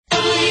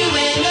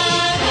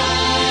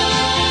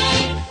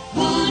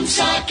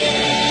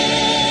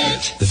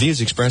views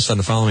expressed on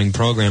the following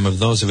program of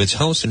those of its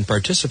hosts and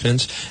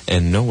participants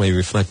in no way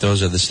reflect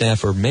those of the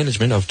staff or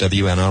management of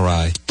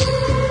WNRI.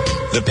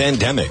 The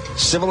pandemic,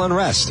 civil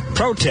unrest,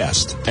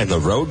 protest, and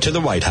the road to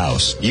the White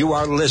House. You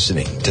are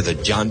listening to The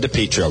John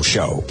DePetro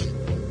Show.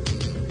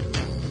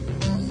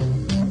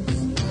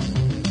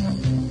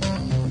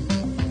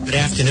 Good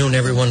afternoon,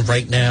 everyone.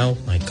 Right now,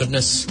 my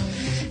goodness,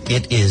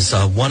 it is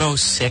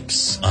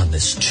 1:06 on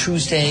this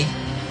Tuesday.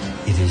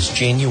 It is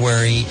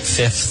January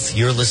 5th.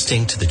 You're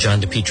listening to The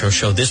John DePetro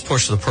Show. This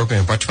portion of the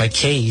program brought to you by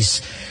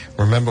K's.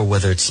 Remember,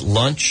 whether it's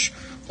lunch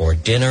or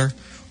dinner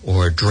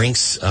or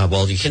drinks,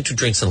 well, you can't do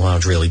drinks in the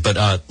lounge, really, but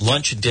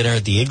lunch and dinner,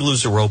 the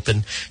igloos are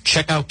open.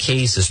 Check out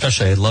K's,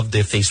 especially. I love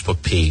their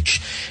Facebook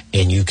page,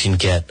 and you can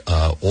get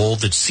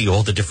see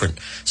all the different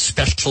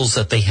specials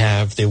that they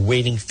have. They're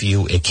waiting for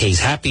you at K's.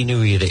 Happy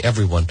New Year to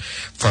everyone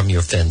from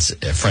your friends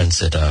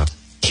at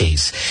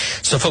K's.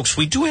 So, folks,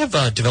 we do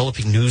have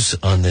developing news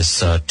on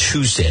this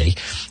Tuesday.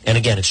 And,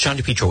 again, it's John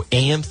DePetro,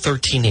 AM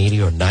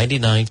 1380 or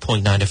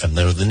 99.9 FM.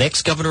 Now, the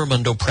next Governor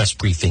Raimondo press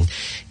briefing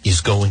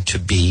is going to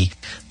be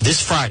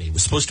this Friday. It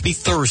was supposed to be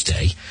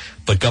Thursday,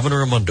 but Governor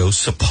Raimondo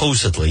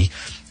supposedly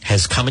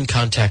has come in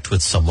contact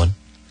with someone,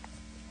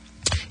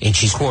 and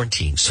she's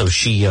quarantined. So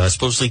she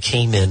supposedly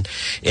came in,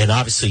 and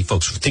obviously,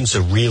 folks, things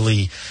are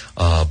really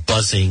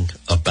buzzing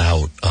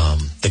about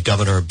the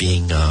governor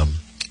being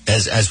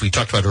as we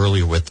talked about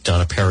earlier with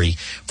Donna Perry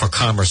for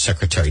Commerce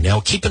Secretary. Now,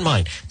 keep in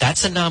mind,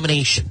 that's a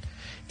nomination.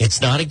 It's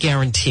not a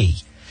guarantee.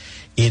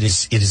 It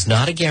is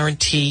not a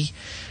guarantee.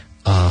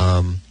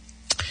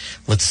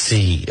 Let's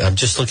see. I'm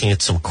just looking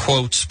at some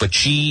quotes, but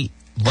she,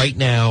 right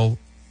now,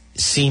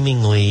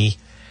 seemingly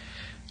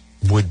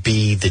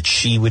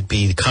she would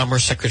be the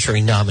Commerce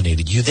Secretary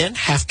nominated. You then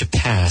have to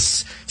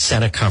pass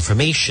Senate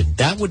confirmation.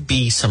 That would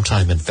be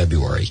sometime in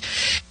February.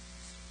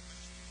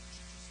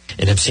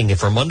 And I'm seeing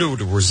if Raimondo were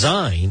to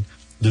resign,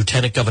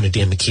 Lieutenant Governor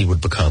Dan McKee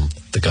would become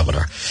the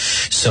governor.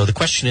 So the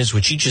question is,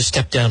 would she just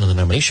step down in the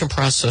nomination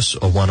process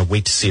or want to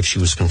wait to see if she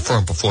was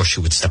confirmed before she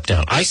would step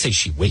down? I say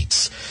she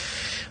waits.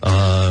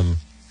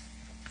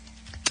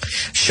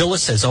 Schiller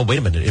says, oh, wait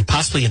a minute,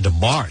 possibly into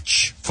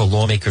March for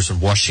lawmakers in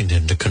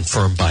Washington to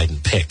confirm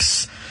Biden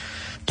picks.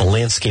 The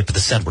landscape of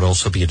the Senate would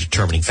also be a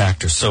determining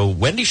factor. So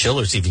Wendy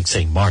Schiller's even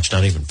saying March,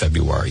 not even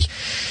February.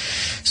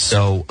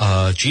 So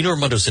Gina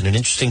Raimondo's in an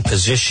interesting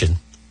position.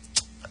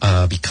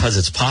 Because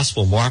it's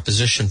possible more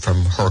opposition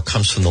from her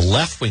comes from the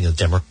left wing of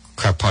the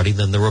Democrat Party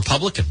than the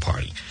Republican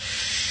Party.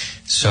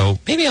 So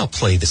maybe I'll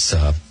play this.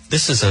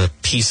 This is a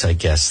piece, I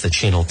guess, that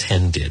Channel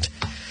 10 did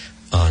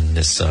on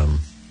this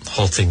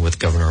whole thing with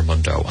Governor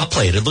Raimondo. I'll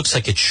play it. It looks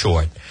like it's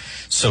short.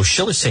 So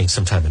Schiller's saying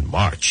sometime in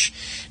March.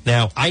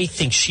 Now, I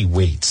think she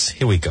waits.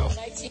 Here we go.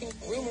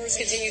 Rumors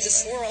continue to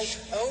swirl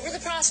over the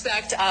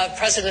prospect of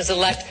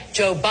President-elect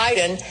Joe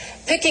Biden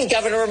picking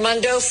Governor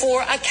Raimondo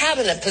for a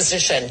cabinet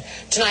position.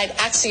 Tonight,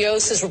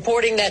 Axios is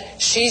reporting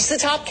that she's the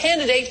top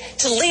candidate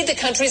to lead the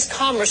country's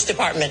Commerce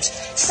Department.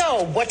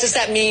 So what does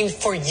that mean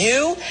for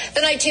you?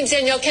 The Night Team's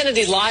Danielle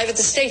Kennedy live at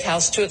the State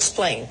House to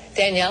explain.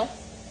 Danielle?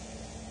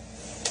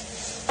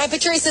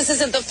 Patrice, this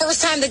isn't the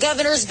first time the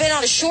governor's been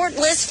on a short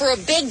list for a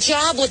big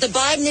job with the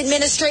Biden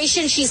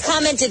administration. She's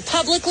commented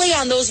publicly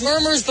on those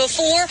murmurs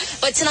before,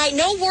 but tonight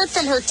no word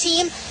from her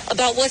team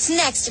about what's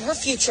next in her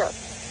future.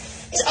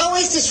 It's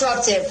always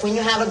disruptive when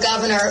you have a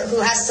governor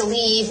who has to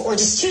leave or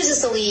just chooses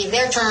to leave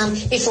their term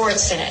before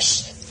it's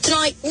finished.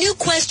 Tonight, new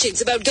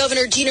questions about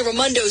Governor Gina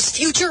Raimondo's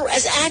future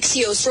as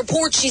Axios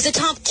reports she's a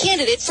top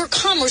candidate for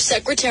Commerce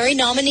Secretary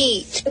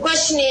nominee. The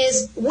question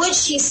is, would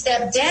she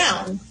step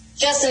down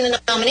just in the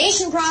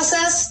nomination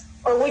process,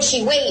 or would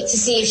she wait to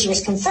see if she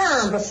was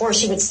confirmed before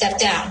she would step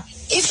down?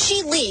 If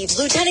she leaves,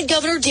 Lieutenant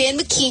Governor Dan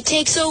McKee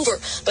takes over.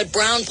 But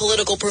Brown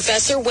political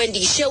professor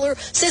Wendy Schiller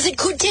says it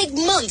could take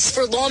months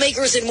for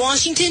lawmakers in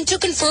Washington to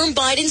confirm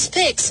Biden's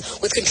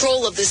picks, with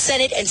control of the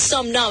Senate and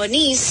some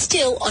nominees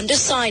still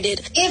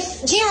undecided.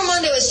 If Gina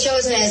Raimondo is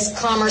chosen as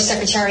Commerce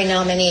Secretary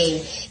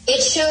nominee,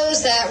 it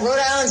shows that Rhode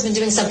Island's been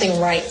doing something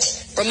right.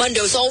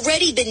 Raimondo's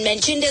already been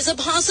mentioned as a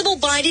possible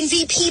Biden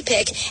VP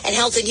pick and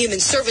Health and Human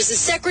Services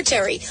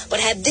Secretary,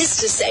 but had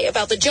this to say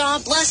about the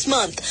job last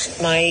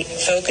month. My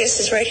focus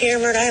is right here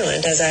in Rhode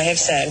Island, as I have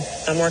said.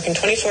 I'm working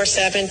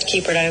 24/7 to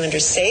keep Rhode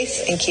Islanders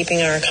safe and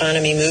keeping our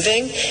economy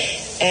moving,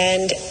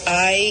 and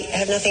I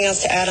have nothing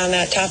else to add on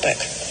that topic.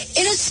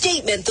 In a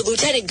statement, the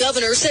lieutenant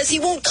governor says he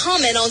won't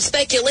comment on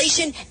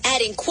speculation,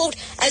 adding, quote,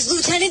 as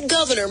lieutenant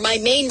governor, my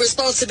main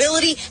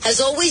responsibility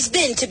has always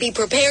been to be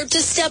prepared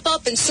to step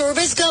up and serve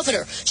as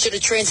governor. Should a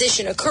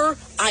transition occur,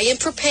 I am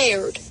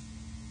prepared.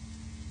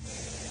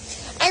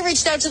 I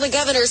reached out to the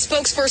governor's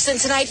spokesperson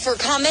tonight for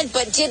comment,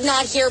 but did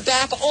not hear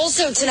back.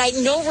 Also tonight,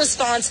 no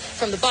response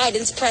from the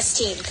Biden's press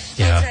team.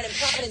 Yeah.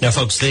 Now,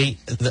 folks,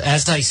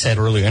 as I said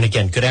earlier, and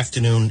again, good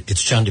afternoon.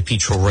 It's John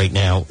DePetro right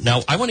now.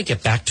 Now, I want to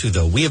get back to,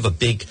 though, we have a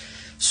big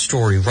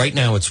story. Right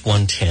now, it's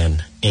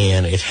 110,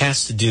 and it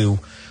has to do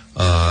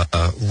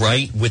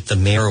right with the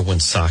mayor of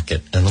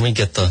Woonsocket. And let me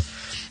get the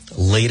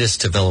latest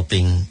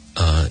developing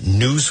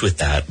news with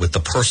that, with the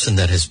person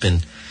that has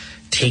been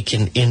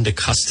taken into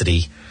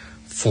custody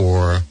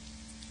for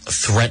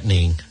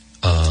threatening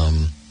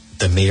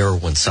the mayor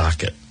of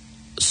Woonsocket.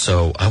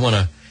 So I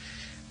want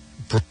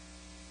to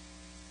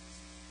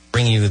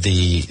bring you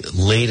the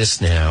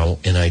latest now,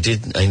 and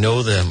I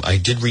know them. I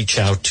did reach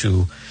out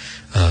to,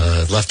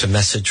 left a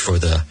message for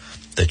the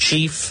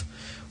chief,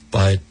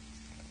 but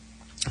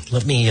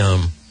let me,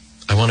 I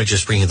want to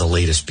just bring you the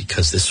latest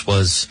because this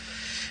was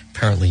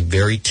apparently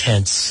very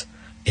tense,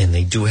 and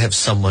they do have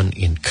someone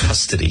in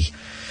custody.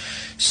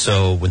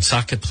 So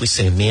Woonsocket police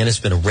say a man has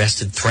been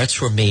arrested.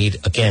 Threats were made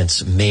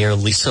against Mayor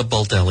Lisa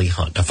Baldelli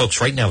Hunt. Now, folks,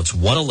 right now it's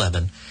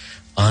 1:11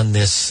 on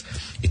this.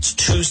 It's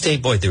Tuesday.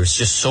 Boy, there's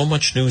just so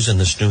much news in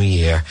this new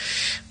year.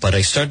 But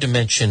I started to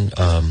mention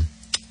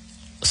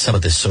some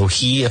of this. So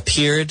he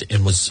appeared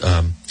and was,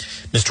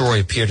 Mr. Roy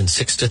appeared in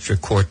 6th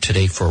District Court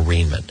today for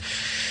arraignment.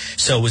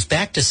 So it was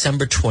back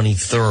December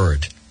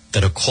 23rd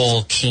that a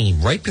call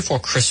came right before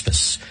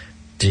Christmas.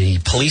 The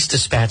police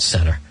dispatch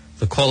center,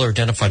 the caller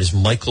identified as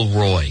Michael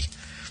Roy,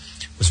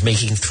 was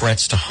making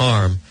threats to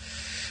harm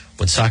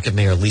Woonsocket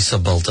Mayor Lisa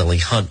Baldelli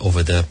Hunt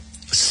over the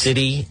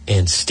city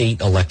and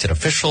state elected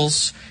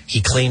officials.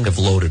 He claimed to have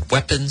loaded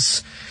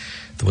weapons.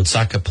 The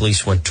Woonsocket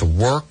police went to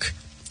work,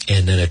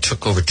 and then it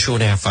took over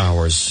 2.5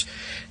 hours.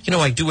 You know,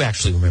 I do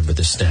actually remember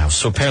this now.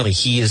 So apparently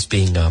he was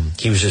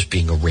just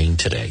being arraigned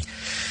today.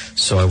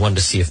 So I wanted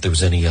to see if there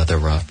was any other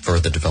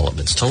further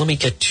developments. So let me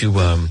get to,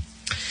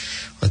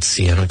 let's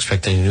see, I don't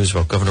expect any news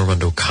about Governor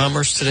Raimondo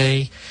Commerce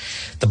today.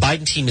 The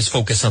Biden team is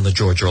focused on the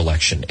Georgia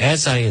election.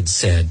 As I had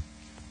said,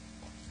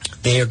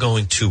 they are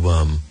going to,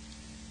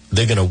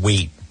 they're going to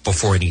wait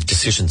before any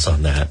decisions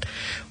on that.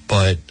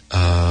 But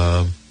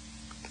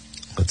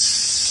let's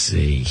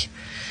see.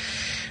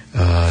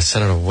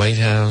 Senator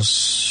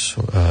Whitehouse,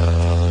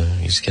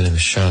 he's getting a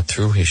shot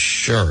through his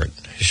shirt.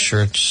 His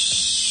shirt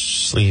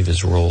sleeve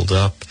is rolled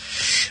up.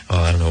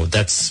 I don't know.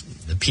 That's,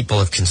 people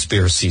have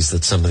conspiracies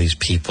that some of these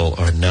people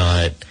are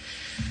not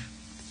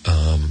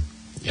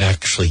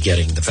actually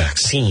getting the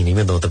vaccine,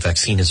 even though the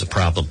vaccine is a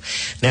problem.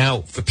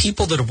 Now, for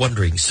people that are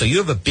wondering, so you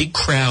have a big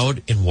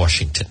crowd in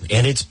Washington,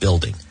 and it's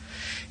building,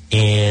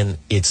 and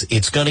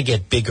it's going to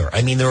get bigger.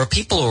 I mean, there are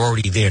people who are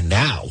already there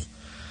now.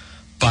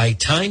 By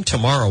time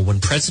tomorrow, when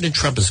President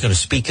Trump is going to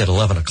speak at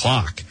 11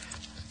 o'clock,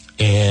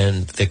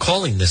 and they're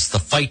calling this the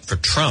fight for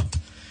Trump,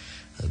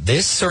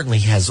 this certainly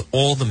has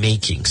all the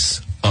makings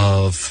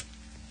of,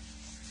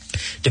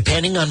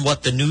 depending on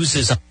what the news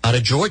is out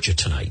of Georgia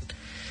tonight.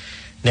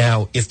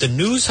 Now, if the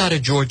news out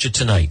of Georgia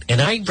tonight,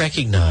 and I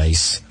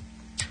recognize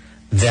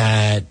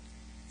that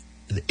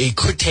it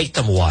could take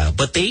them a while,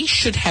 but they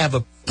should have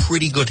a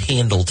pretty good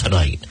handle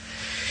tonight.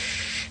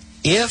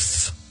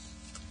 If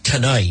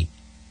tonight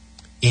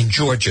in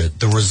Georgia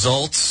the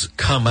results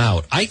come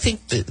out, I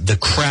think the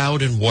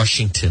crowd in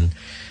Washington,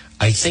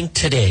 I think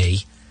today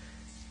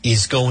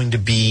is going to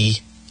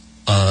be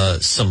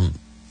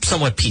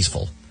somewhat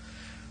peaceful.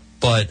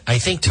 But I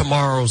think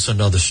tomorrow's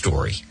another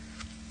story.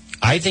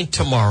 I think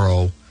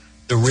tomorrow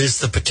there is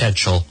the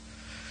potential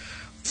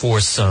for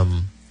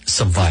some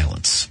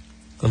violence.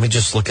 Let me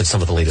just look at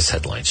some of the latest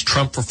headlines.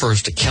 Trump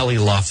refers to Kelly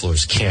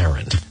Loeffler's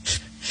Karen.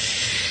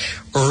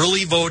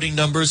 Early voting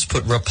numbers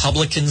put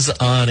Republicans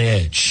on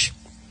edge.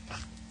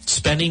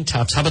 Spending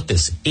tops, how about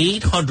this?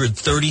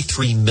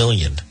 $833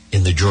 million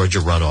in the Georgia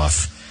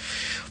runoff.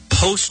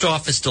 Post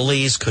office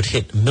delays could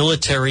hit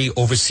military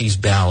overseas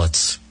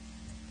ballots.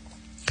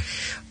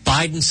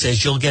 Biden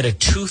says you'll get a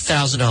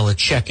 $2,000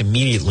 check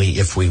immediately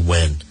if we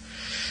win.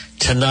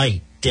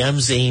 Tonight,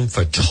 Dems aim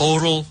for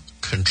total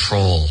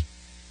control.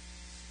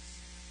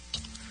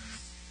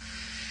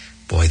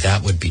 Boy,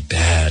 that would be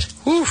bad.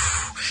 Whew.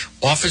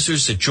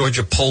 Officers at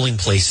Georgia polling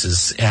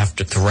places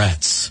after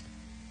threats.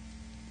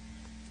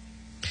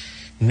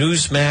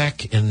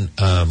 Newsmax and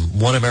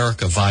One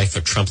America vie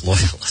for Trump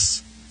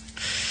loyalists.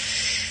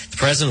 The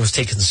president was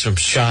taking some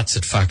shots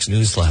at Fox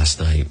News last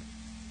night.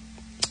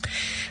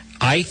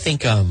 I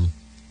think there's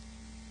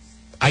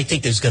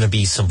going to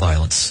be some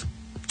violence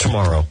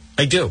tomorrow.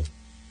 I do.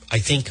 I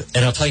think,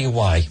 and I'll tell you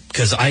why.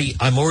 Because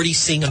I'm already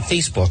seeing on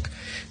Facebook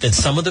that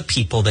some of the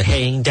people that are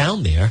hanging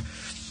down there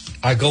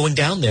are going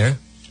down there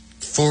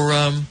for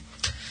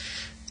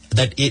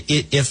that.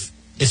 If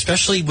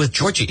especially with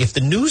Georgia, if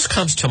the news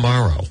comes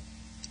tomorrow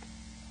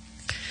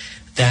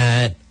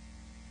that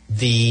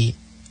the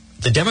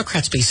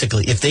Democrats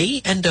basically, if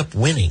they end up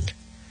winning,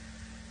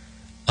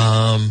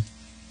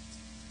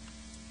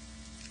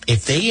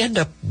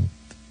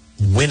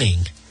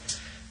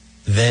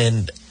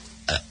 then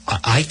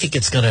I think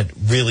it's going to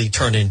really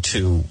turn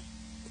into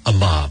a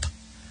mob.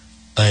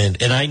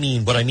 And I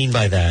mean, what I mean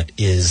by that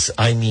is,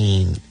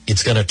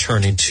 it's going to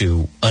turn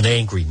into an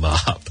angry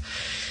mob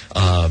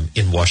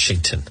in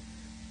Washington.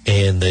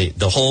 And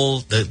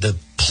the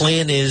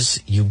plan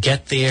is you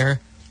get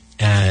there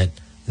at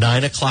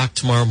 9 o'clock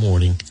tomorrow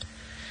morning,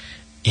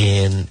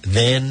 and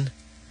then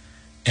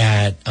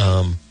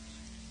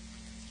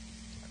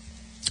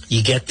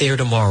you get there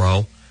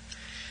tomorrow,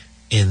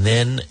 and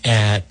then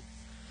at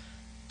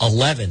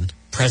 11,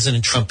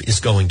 President Trump is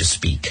going to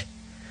speak.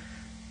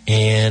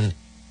 And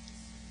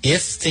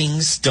if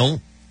things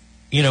don't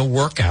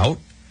work out,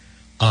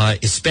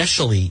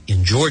 especially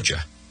in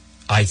Georgia,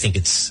 I think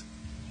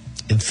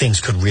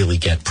things could really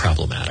get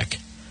problematic.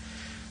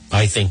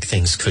 I think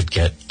things could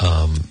get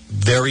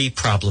very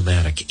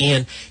problematic.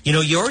 And,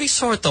 you already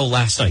saw it, though,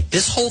 last night.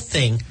 This whole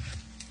thing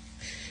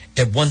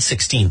at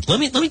 1:16. Let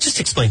me just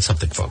explain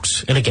something,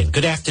 folks. And again,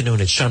 good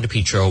afternoon. It's John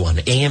DePietro on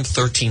AM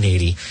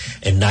 1380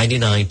 and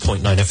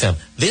 99.9 FM.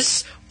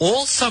 This,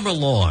 all summer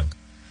long,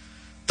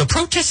 the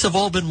protests have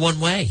all been one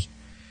way,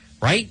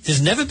 right?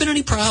 There's never been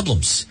any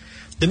problems.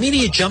 The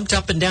media jumped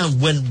up and down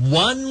when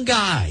one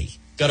guy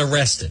got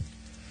arrested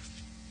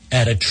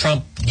at a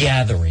Trump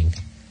gathering,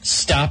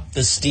 Stop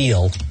the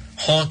Steal,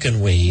 honk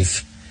and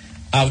wave,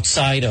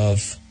 outside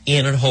of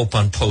Ann and Hope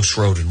on Post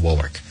Road in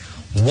Warwick.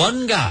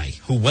 One guy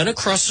who went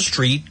across the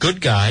street,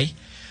 good guy,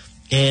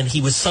 and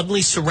he was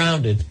suddenly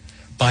surrounded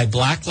by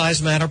Black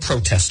Lives Matter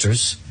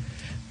protesters,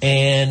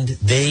 and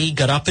they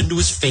got up into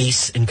his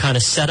face and kind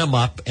of set him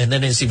up, and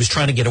then as he was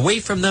trying to get away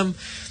from them,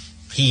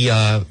 he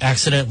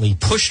accidentally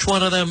pushed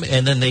one of them,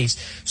 and then they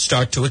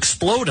start to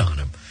explode on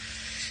him.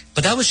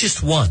 But that was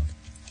just one.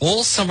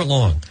 All summer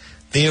long,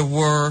 there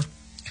were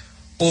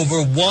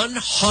over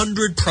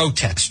 100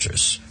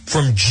 protesters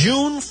from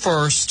June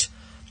 1st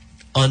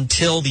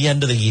until the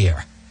end of the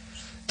year.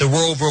 There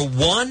were over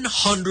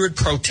 100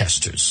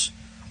 protesters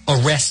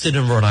arrested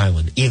in Rhode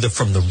Island, either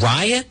from the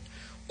riot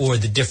or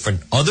the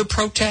different other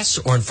protests,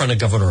 or in front of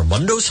Governor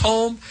Raimondo's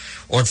home,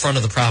 or in front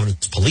of the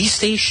Providence Police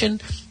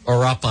Station,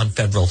 or up on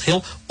Federal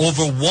Hill.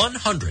 Over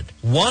 100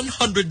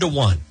 to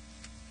 1.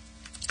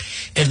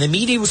 And the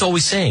media was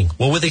always saying,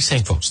 what were they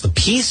saying, folks? The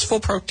peaceful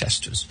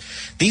protesters.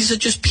 These are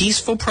just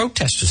peaceful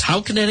protesters.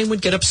 How can anyone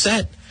get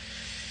upset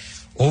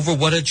over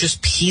what are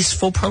just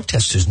peaceful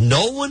protesters?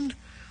 No one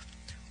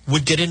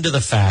would get into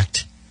the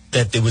fact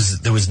that there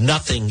was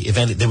nothing, if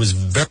any, there was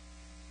very,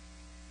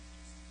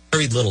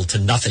 very little to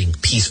nothing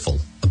peaceful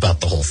about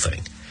the whole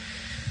thing.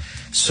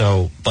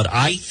 So, but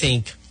I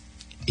think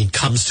it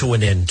comes to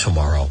an end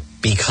tomorrow,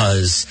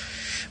 because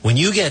when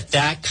you get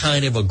that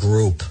kind of a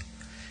group,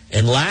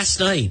 and last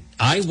night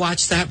I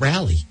watched that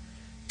rally,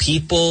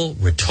 people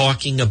were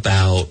talking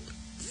about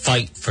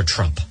fight for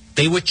Trump.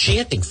 They were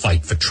chanting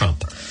fight for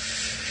Trump.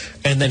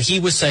 And then he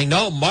was saying,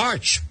 no,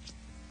 march,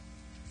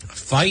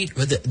 fight.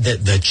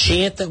 The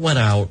chant that went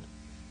out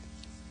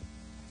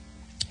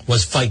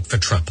was fight for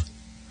Trump.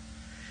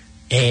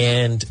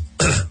 And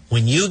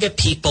when you get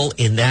people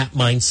in that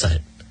mindset,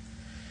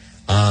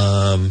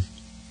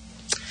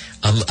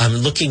 I'm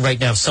looking right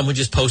now. Someone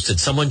just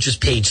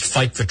paged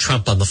fight for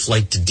Trump on the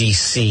flight to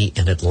D.C.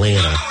 in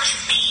Atlanta.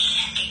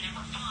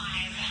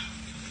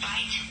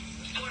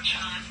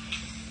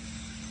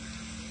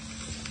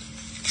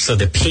 So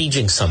they're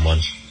paging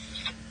someone.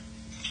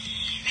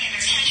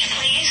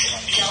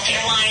 Delta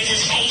Airlines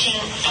is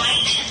paging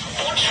fight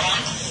for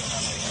Trump.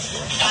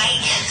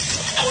 Fight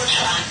for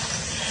Trump.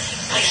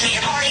 Please meet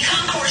your party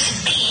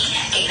concourse B,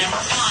 gate number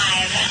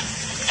 5.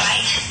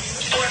 Fight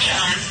for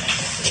Trump.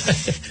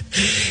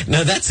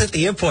 Now that's at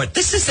the airport.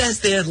 This is as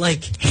they're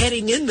like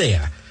heading in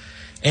there.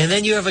 And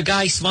then you have a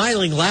guy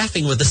smiling,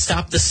 laughing with a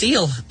Stop the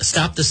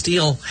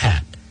Steal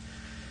hat.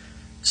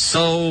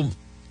 So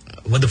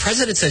when the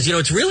president says,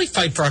 it's really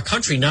fight for our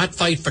country, not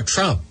fight for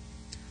Trump.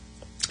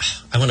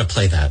 I want to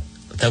play that.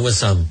 That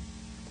was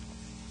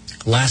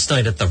last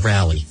night at the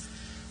rally.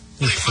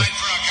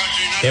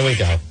 There we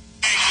go.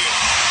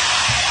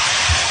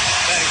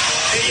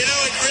 It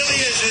really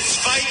is. It's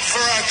fight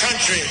for our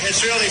country.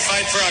 It's really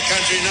fight for our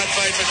country, not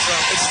fight for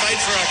Trump. It's fight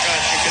for our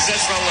country, because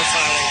that's what we're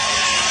fighting.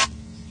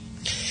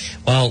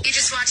 Well, You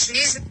just watched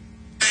news. Thank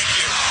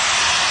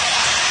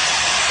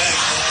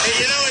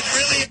you. It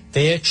really is.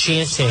 They're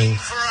chanting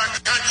For our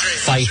country.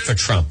 fight for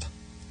Trump.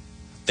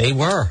 They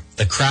were.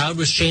 The crowd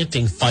was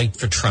chanting fight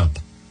for Trump.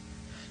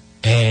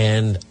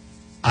 And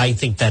I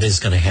think that is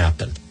going to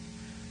happen.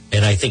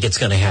 And I think it's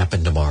going to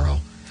happen tomorrow.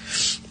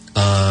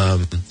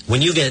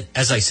 When you get,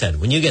 as I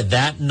said, when you get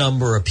that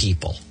number of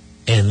people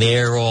and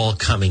they're all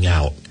coming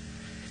out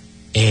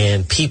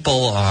and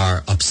people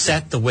are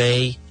upset the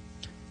way,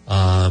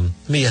 I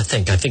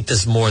think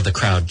there's more of the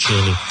crowd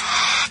chanting.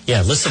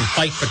 Yeah, listen,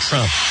 fight for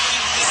Trump.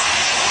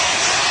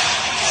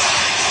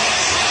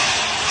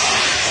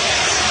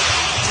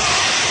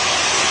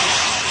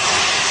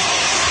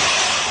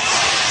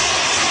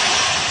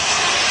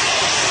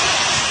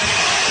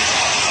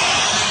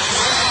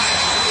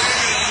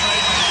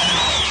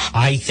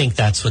 I think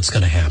that's what's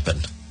going to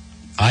happen.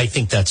 I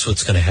think that's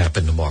what's going to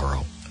happen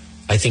tomorrow.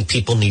 I think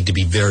people need to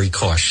be very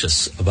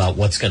cautious about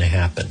what's going to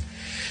happen.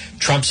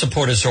 Trump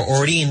supporters are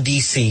already in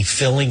D.C.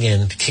 filling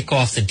in to kick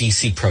off the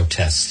D.C.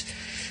 protest.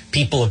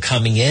 People are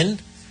coming in,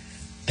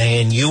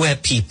 and you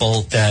have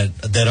people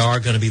that are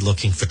going to be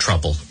looking for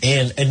trouble.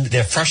 And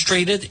they're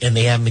frustrated, and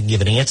they haven't been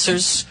given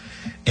answers,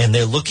 and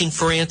they're looking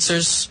for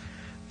answers,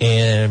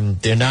 and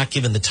they're not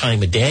given the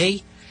time of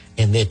day,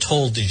 and they're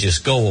told to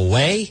just go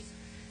away.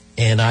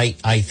 And I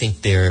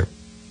think there's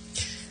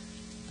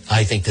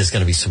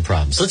going to be some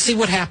problems. Let's see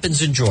what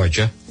happens in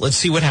Georgia.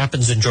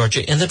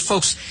 And then,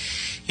 folks,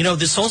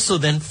 this also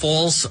then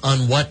falls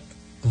on what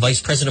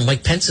Vice President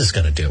Mike Pence is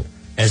going to do,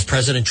 as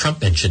President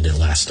Trump mentioned it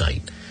last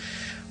night.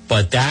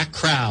 But that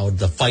crowd,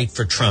 the fight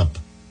for Trump,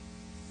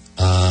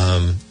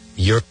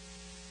 you're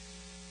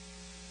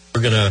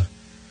going to,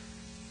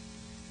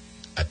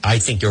 I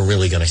think you're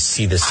really going to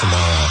see this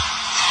tomorrow.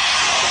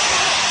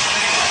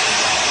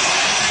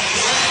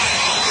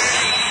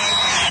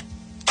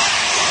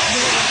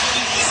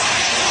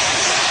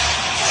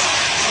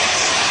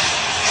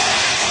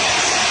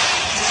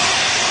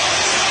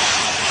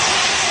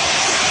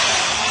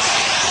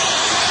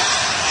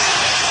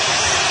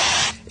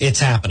 It's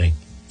happening.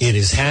 It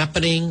is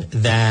happening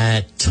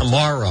that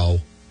tomorrow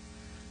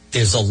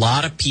there's a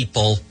lot of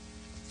people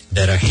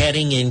that are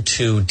heading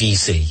into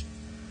D.C.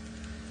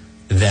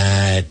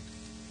 that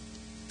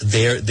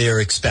they're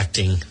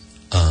expecting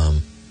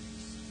to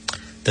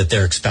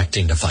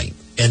fight,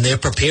 and they're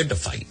prepared to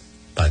fight.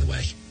 By the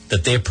way,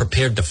 that they're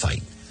prepared to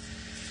fight.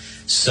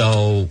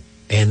 So,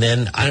 and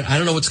then I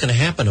don't know what's going to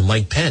happen to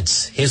Mike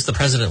Pence. Here's the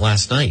president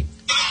last night.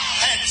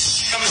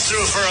 Pence comes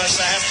through for us,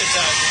 I have to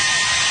tell you.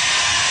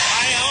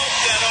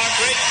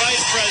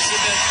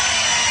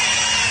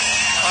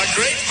 Our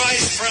great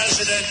vice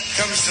president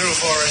comes through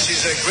for us.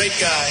 He's a great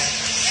guy.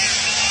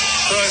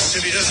 Of course,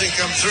 if he doesn't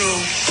come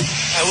through,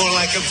 I won't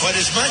like him quite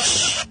as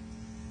much.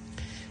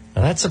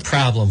 Now, that's a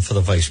problem for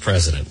the vice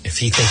president. If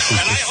he thinks he...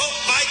 And I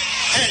hope Mike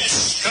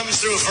Pence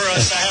comes through for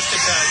us, I have to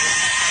tell you.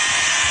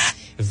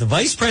 If the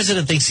vice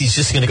president thinks he's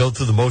just going to go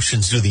through the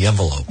motions, do the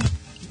envelope,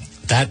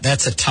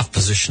 that's a tough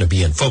position to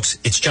be in. Folks,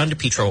 it's John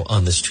DePietro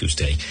on this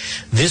Tuesday.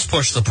 This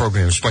portion of the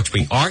program is brought to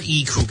you by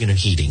R.E. Coogan and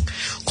Heating.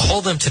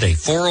 Call them today,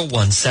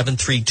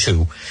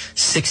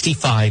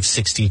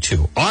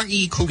 401-732-6562.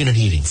 R.E. Coogan and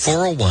Heating,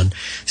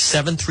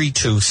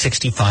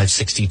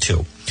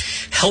 401-732-6562.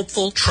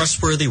 Helpful,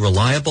 trustworthy,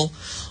 reliable.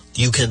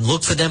 You can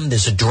look for them.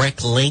 There's a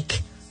direct link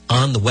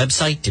on the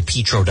website,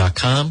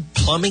 DePietro.com.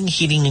 Plumbing,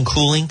 heating, and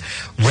cooling,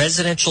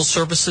 residential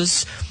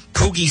services.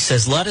 Coogie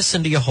says, let us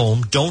into your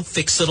home. Don't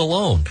fix it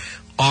alone.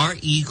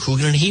 R.E.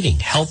 Coogan and Heating.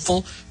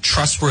 Helpful,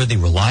 trustworthy,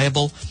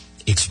 reliable.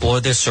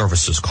 Explore their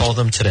services. Call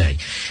them today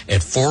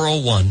at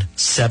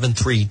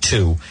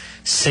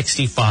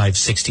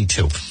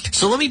 401-732-6562.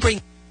 So let me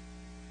bring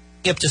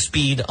you up to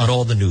speed on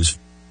all the news,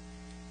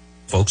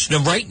 folks. Now,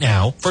 right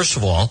now, first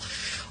of all,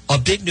 our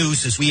big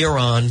news is we are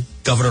on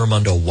Governor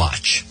Raimondo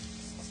watch.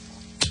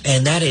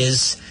 And that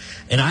is,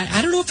 and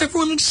I don't know if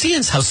everyone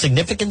understands how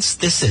significant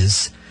this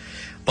is,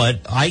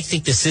 but I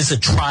think this is a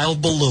trial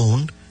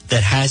balloon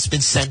that has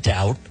been sent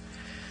out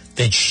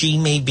that she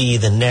may be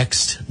the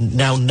next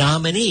now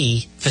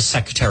nominee for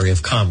Secretary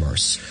of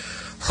Commerce.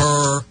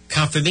 Her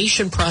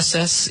confirmation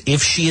process,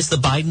 if she is the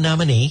Biden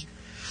nominee,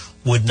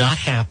 would not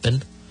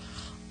happen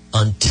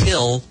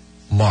until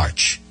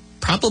March.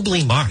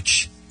 Probably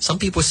March. Some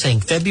people are saying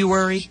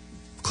February,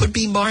 could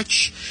be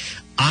March.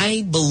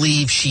 I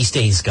believe she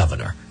stays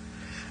governor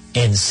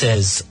and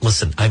says,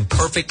 listen, I'm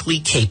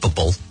perfectly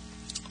capable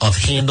of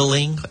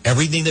handling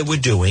everything that we're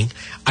doing.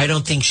 I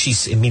don't think she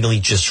immediately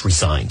just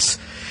resigns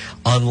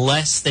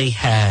unless they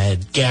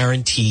had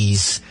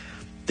guarantees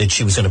that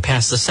she was going to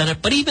pass the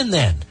Senate. But even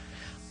then,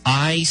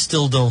 I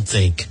still don't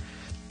think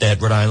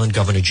that Rhode Island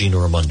Governor Gina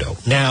Raimondo.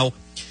 Now,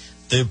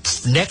 the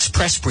next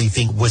press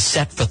briefing was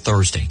set for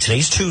Thursday.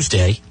 Today's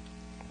Tuesday.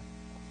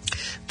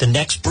 The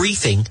next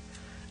briefing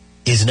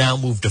is now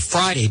moved to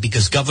Friday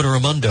because Governor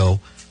Raimondo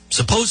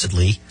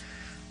supposedly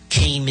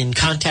came in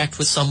contact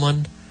with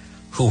someone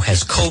who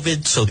has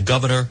COVID, so the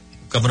Governor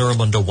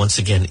Raimondo once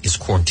again is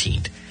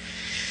quarantined.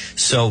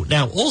 So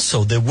now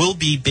also there will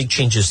be big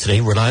changes today.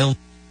 Rhode Island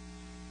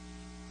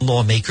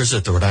lawmakers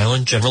at the Rhode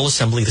Island General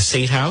Assembly, the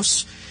State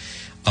House.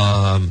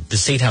 The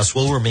State House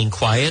will remain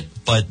quiet,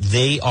 but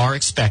they are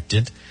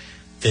expected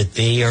that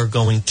they are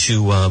going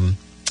to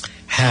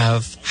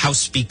have House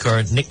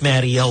Speaker Nick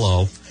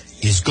Mattiello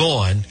is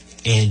gone,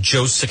 and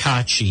Joe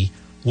Cicacci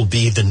will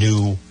be the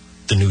new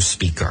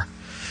speaker.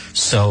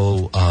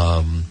 So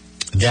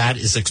that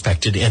is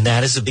expected, and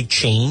that is a big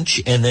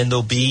change. And then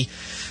there'll be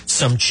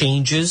some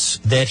changes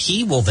that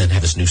he will then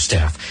have his new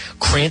staff.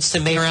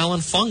 Cranston Mayor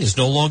Alan Fung is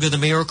no longer the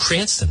mayor of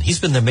Cranston. He's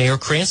been the mayor of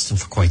Cranston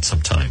for quite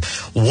some time.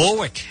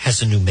 Warwick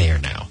has a new mayor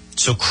now.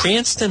 So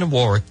Cranston and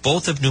Warwick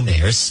both have new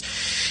mayors.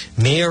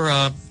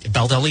 Mayor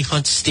Baldelli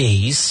Hunt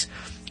stays.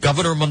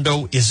 Governor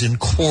Raimondo is in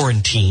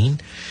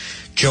quarantine.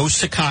 Joe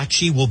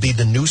Cicacci will be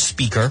the new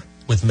speaker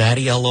with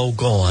Mattiello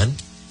gone.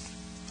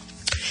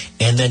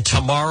 And then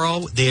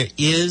tomorrow there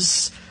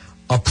is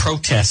a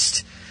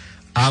protest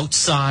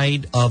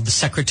outside of the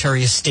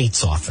Secretary of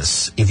State's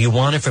office. If you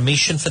want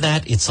information for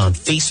that, it's on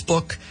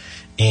Facebook.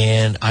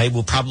 And I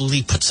will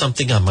probably put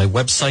something on my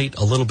website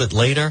a little bit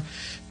later,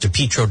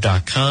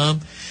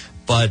 DePietro.com.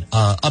 But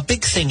a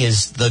big thing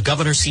is the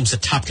governor seems a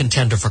top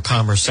contender for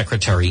Commerce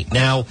Secretary.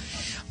 Now,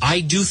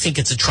 I do think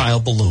it's a trial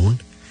balloon.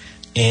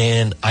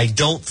 And I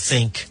don't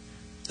think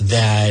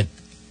that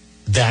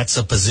that's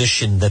a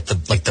position that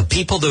the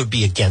people that would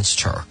be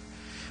against her,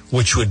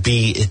 which would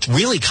be, it's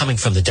really coming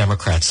from the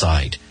Democrat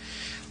side,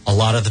 a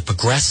lot of the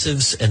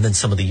progressives and then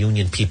some of the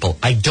union people.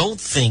 I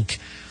don't think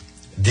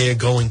they're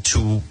going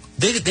to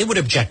they would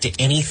object to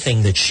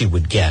anything that she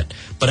would get,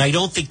 but I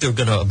don't think they're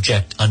going to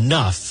object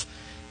enough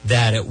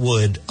that it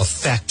would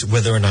affect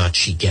whether or not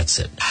she gets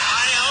it.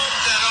 I hope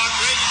that our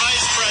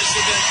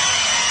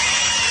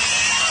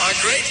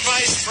great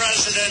vice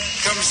president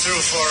comes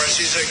through for us.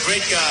 He's a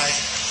great guy.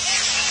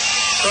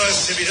 Of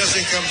course, if he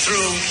doesn't come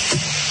through,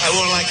 I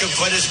won't like him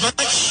quite as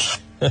much.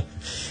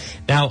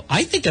 Now,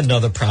 I think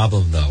another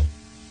problem, though,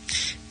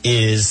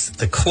 is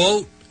the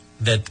quote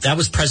that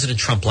was President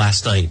Trump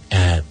last night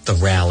at the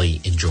rally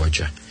in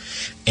Georgia.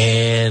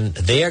 And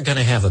they are going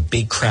to have a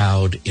big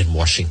crowd in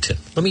Washington.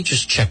 Let me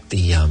just check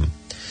the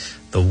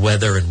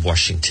weather in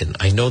Washington.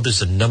 I know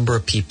there's a number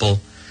of people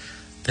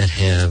that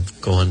have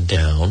gone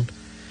down.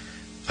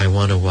 I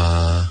want to,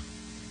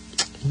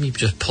 let me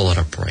just pull it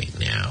up right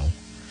now,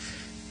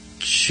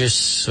 just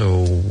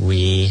so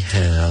we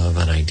have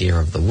an idea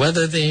of the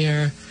weather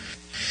there.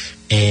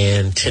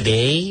 And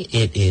today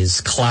it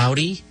is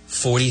cloudy,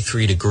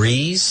 43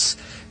 degrees.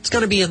 It's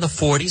going to be in the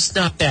 40s,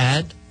 not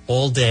bad,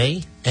 all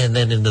day. And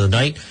then into the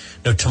night.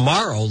 Now,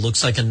 tomorrow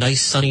looks like a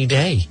nice sunny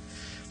day.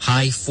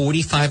 High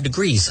 45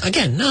 degrees.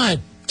 Again, not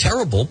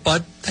terrible,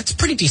 but that's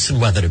pretty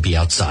decent weather to be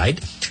outside.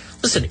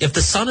 Listen, if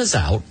the sun is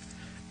out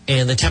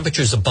and the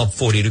temperature is above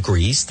 40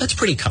 degrees, that's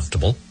pretty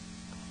comfortable.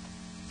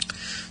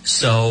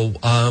 So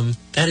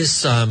that is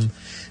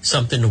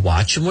something to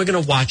watch. And we're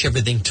going to watch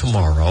everything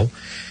tomorrow.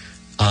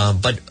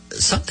 But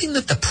something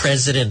that the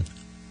president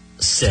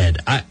said,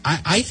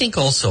 I think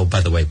also,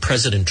 by the way,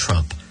 President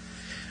Trump,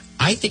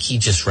 I think he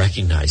just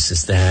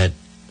recognizes that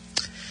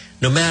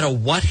no matter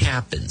what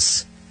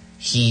happens,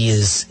 he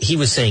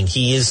was saying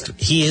he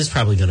is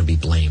probably going to be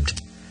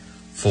blamed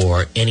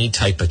for any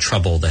type of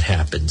trouble that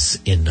happens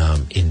in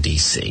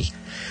D.C.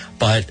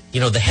 But,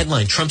 the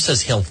headline, Trump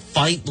says he'll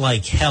fight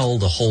like hell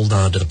to hold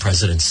on to the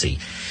presidency.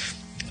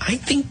 I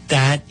think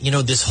that,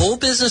 this whole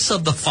business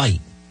of the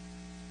fight,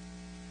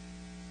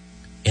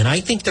 and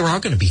I think there are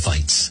going to be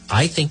fights.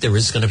 I think there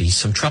is going to be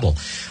some trouble.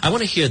 I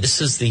want to hear,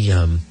 this is the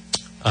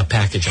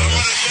package on it.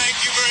 I want to thank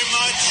you very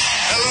much.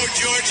 Hello,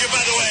 Georgia.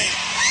 By the way,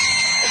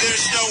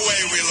 there's no way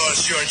we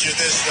lost Georgia.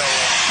 There's no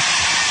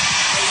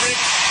way.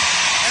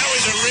 That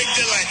was a rigged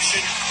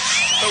election,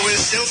 but we're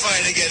still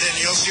fighting it, and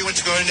you'll see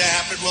what's going to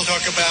happen. We'll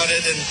talk about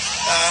it, and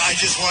I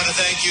just want to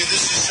thank you.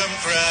 This is some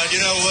crowd.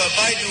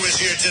 Biden was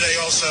here today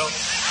also.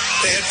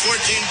 They had 14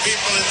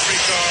 people in 3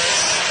 cars.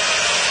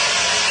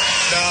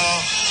 No,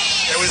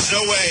 there was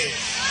no way,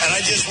 and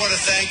I just want to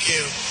thank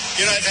you.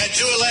 I've had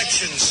 2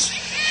 elections.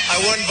 I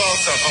won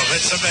both of them.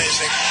 It's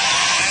amazing.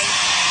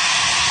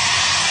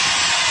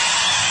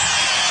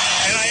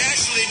 And I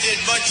actually did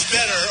much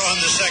better on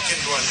the second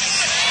one.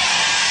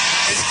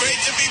 It's great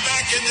to be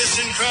back in this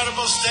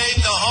incredible state,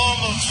 the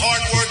home of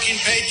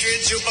hardworking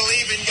patriots who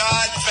believe in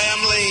God,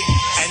 family,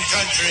 and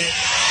country.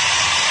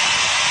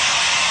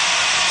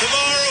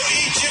 Tomorrow,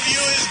 each of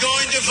you is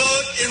going to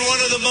vote in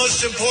one of the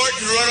most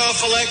important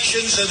runoff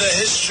elections in the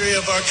history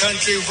of our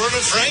country.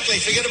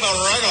 Frankly, forget about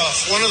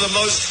runoff. One of the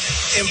most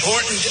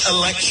important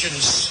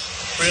elections,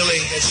 really.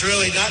 It's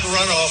really not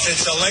runoff,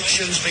 it's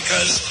elections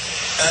because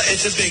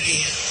it's a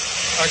biggie.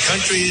 Our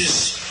country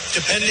is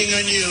depending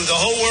on you. The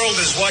whole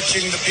world is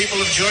watching the people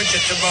of Georgia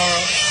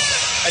tomorrow.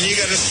 And you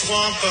got to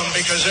swamp them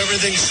because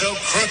everything's so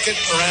crooked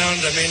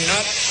around. I mean,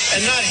 not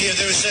here.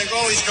 They were saying,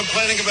 oh, he's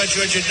complaining about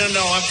Georgia.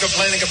 No, I'm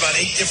complaining about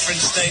 8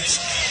 different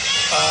states.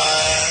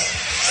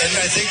 And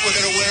I think we're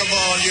going to win them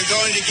all. You're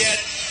going to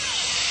get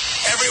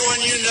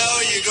everyone you know.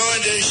 You're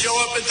going to show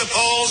up at the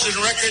polls in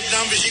record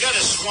numbers. You got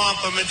to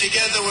swamp them. And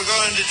together we're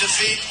going to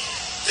defeat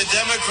the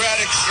Democrat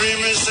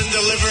extremists and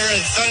deliver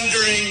a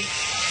thundering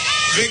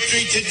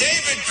victory to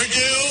David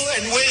Perdue.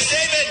 And where's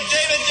David?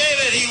 David.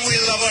 We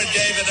love our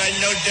David. I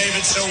know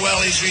David so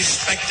well. He's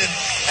respected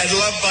and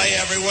loved by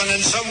everyone,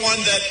 and someone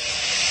that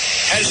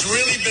has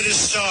really been a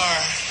star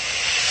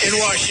in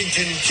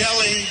Washington,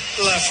 Kelly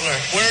Loeffler.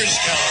 Where's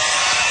Kelly?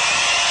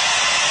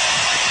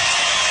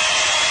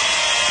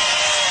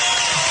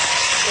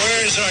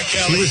 Where's our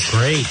Kelly? She was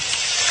great.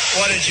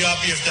 What a job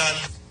you've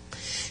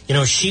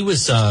done. She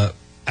was,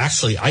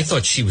 actually, I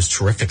thought she was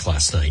terrific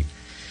last night.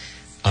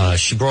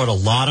 She brought a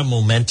lot of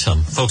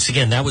momentum. Folks,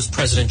 again, that was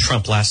President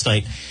Trump last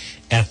night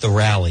at the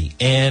rally.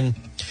 And,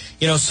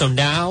 so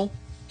now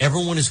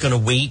everyone is going to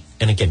wait.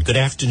 And again, good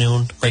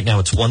afternoon. Right now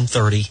it's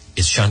 1:30.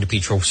 It's John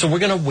DePietro. So we're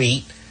going to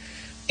wait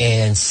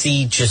and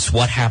see just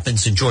what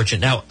happens in Georgia.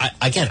 Now,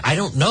 I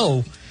don't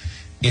know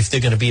if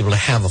they're going to be able to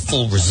have a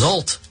full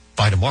result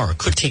by tomorrow. It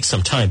could take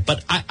some time.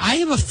 But I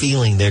have a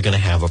feeling they're going to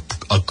have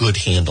a good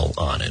handle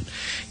on it.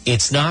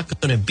 It's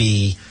not going to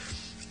be,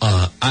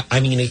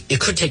 it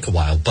could take a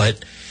while,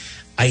 but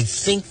I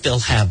think they'll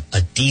have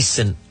a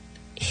decent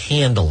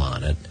handle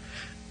on it.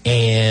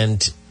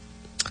 And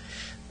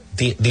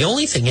the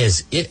only thing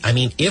is,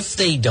 if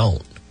they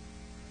don't,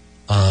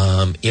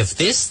 if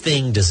this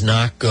thing does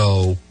not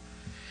go,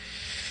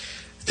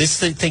 this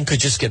thing could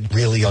just get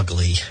really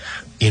ugly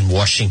in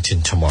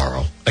Washington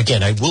tomorrow.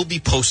 Again, I will be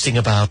posting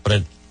about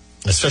it,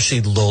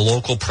 especially the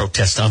local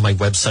protest on my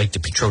website,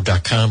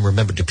 DePietro.com.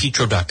 Remember,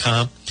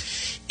 DePietro.com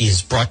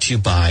is brought to you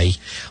by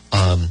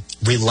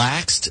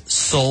Relaxed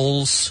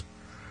Souls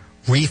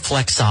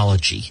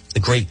Reflexology, the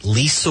great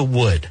Lisa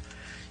Wood.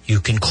 You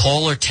can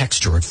call or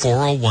text her at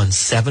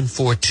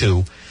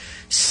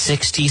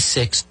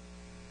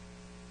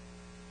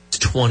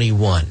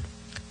 401-742-6621.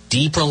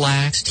 Deep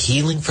relaxed,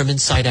 healing from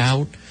inside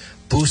out,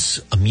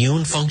 boosts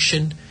immune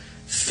function,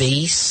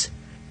 face,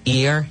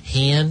 ear,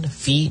 hand,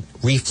 feet,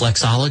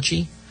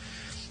 reflexology.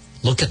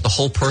 Look at the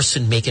whole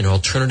person, make an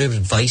alternative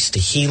advice to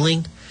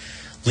healing.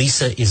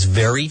 Lisa is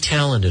very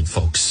talented,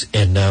 folks,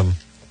 and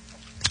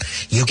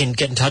you can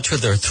get in touch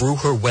with her through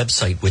her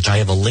website, which I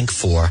have a link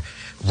for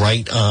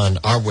right on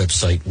our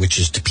website, which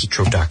is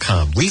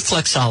DePietro.com.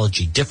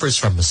 Reflexology differs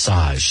from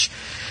massage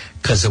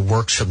because it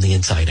works from the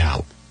inside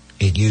out.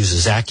 It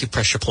uses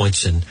acupressure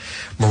points and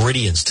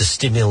meridians to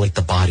stimulate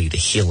the body to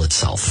heal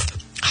itself.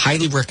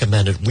 Highly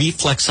recommended.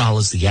 Reflexol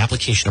is the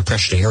application of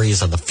pressure to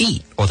areas on the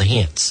feet or the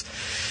hands.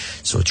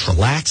 So it's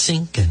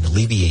relaxing, can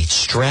alleviate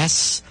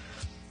stress.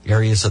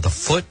 Areas of the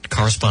foot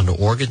correspond to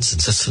organs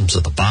and systems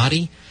of the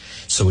body.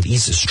 So it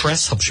eases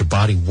stress, helps your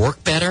body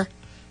work better,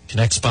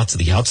 connects spots to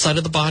the outside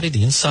of the body,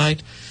 the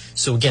inside.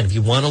 So again, if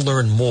you want to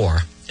learn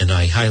more, and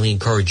I highly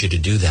encourage you to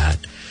do that,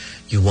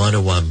 you want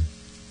to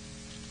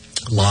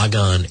log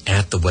on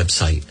at the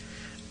website,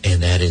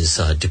 and that is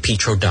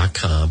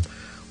DePietro.com,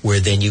 where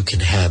then you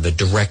can have a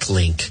direct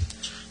link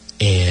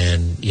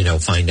and,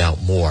 find out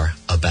more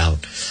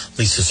about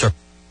Lisa services.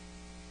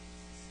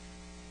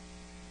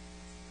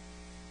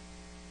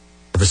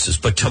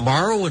 But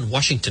tomorrow in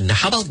Washington,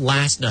 how about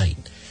last night?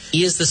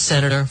 He is the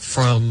senator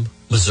from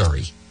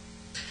Missouri.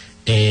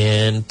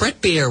 And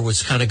Bret Baier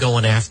was kind of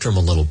going after him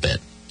a little bit.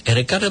 And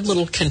it got a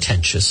little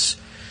contentious.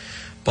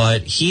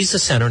 But he's a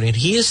senator, and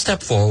he has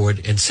stepped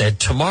forward and said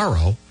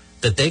tomorrow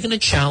that they're going to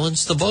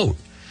challenge the vote.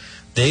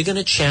 They're going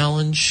to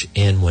challenge,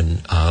 and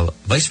when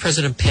Vice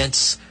President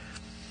Pence,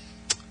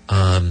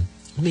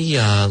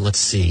 let's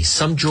see,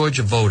 some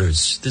Georgia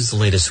voters, this is the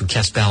latest, who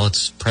cast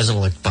ballots,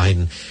 President-elect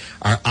Biden,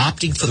 are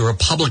opting for the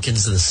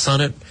Republicans in the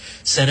Senate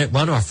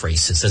runoff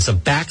races as a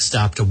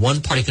backstop to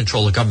one-party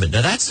control of government.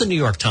 Now, that's the New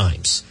York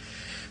Times.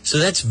 So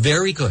that's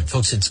very good.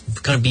 Folks, it's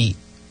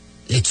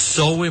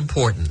so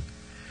important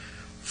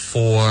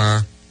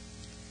for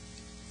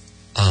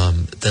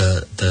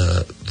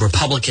the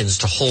Republicans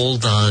to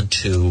hold on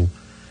to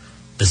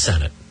the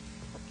Senate.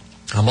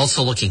 I'm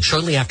also looking,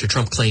 shortly after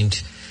Trump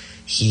claimed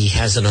he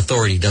has an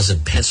authority,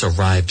 Pence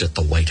arrived at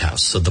the White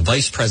House. So the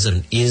vice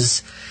president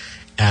is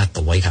at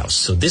the White House.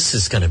 So this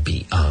is going to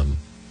be,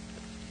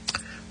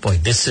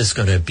 this is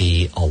going to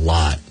be a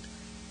lot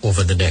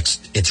over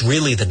it's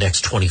really the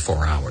next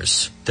 24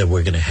 hours that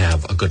we're going to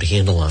have a good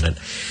handle on it.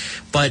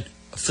 But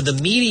for the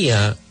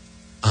media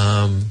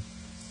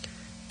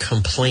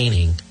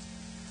complaining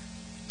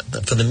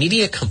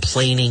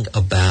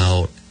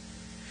about,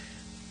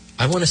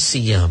 I want to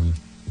see,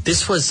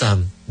 this was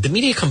the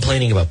media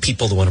complaining about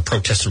people that want to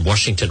protest in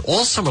Washington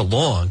all summer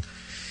long.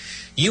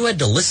 You had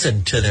to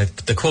listen to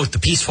the quote, the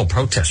peaceful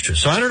protesters.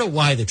 So I don't know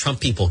why the Trump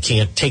people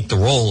can't take the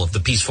role of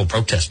the peaceful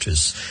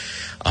protesters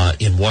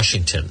in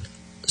Washington.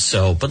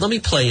 So, but let me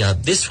play,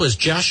 this was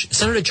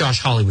Senator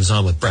Josh Hawley was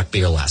on with Bret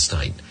Baier last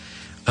night.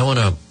 I want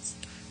to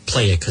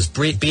play it because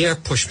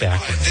Baier pushed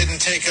back. Didn't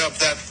take up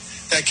that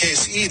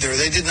case either.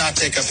 They did not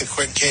take up the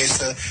quick case,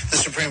 the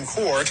Supreme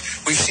Court.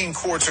 We've seen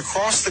courts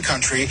across the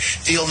country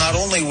deal not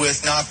only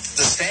with not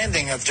the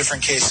standing of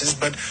different cases,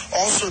 but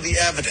also the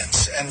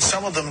evidence, and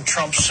some of them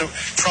Trump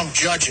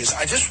judges.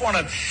 I just want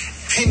to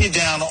pin you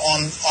down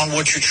on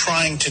what you're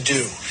trying to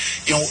do.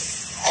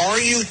 Are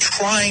you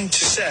trying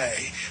to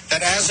say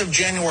that as of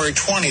January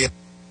 20th,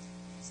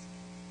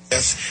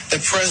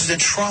 that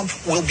President Trump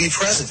will be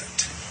president?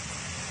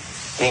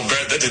 Well,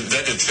 Brett, that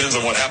depends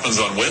on what happens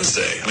on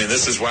Wednesday. I mean,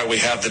 this is why we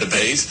have the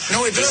debate.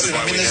 No, it doesn't.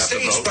 I mean, the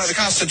states, by the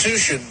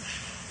Constitution,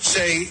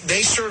 say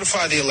they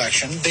certify the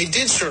election. They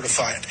did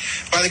certify it.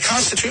 By the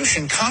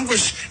Constitution,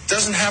 Congress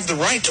doesn't have the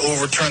right to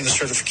overturn the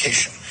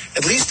certification,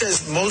 at least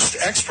as most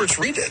experts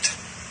read it.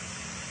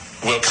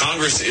 Well,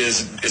 Congress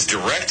is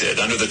directed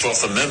under the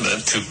 12th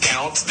Amendment to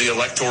count the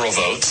electoral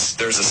votes.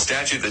 There's a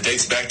statute that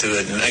dates back to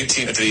the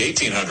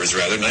 1800s,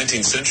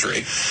 19th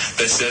century,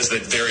 that says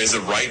that there is a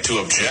right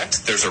to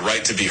object. There's a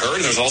right to be heard.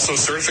 There's also a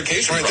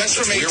certification process.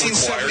 That's from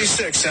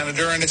 1876,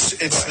 Senator, and it's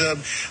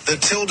the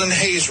Tilden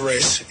Hayes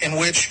race, in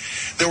which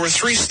there were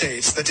 3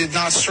 states that did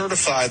not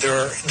certify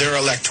their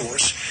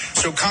electors.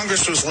 So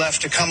Congress was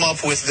left to come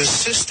up with this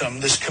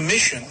system, this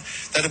commission,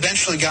 that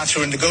eventually got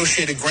to a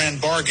negotiated grand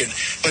bargain.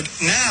 But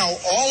now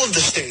all of the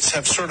states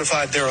have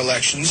certified their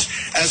elections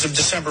as of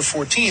December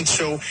 14th,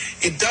 so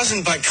it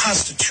doesn't, by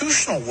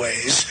constitutional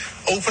ways,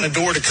 open a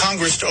door to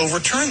Congress to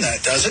overturn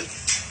that, does it?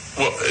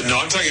 Well, no,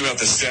 I'm talking about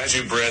the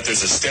statute, Brett.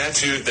 There's a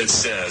statute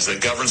that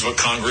governs what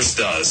Congress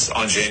does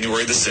on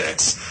January the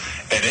 6th,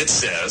 and it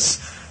says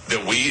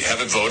that we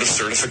have a vote of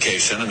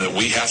certification and that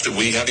we have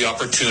the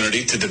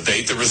opportunity to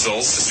debate the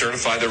results, to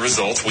certify the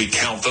results. We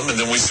count them and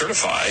then we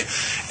certify.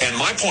 And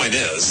my point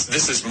is,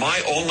 this is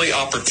my only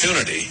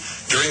opportunity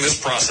during this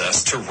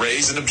process to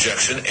raise an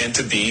objection and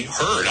to be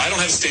heard. I don't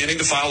have standing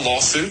to file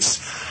lawsuits.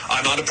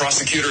 I'm not a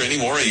prosecutor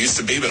anymore. I used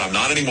to be, but I'm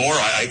not anymore.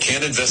 I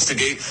can't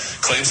investigate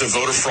claims of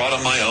voter fraud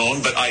on my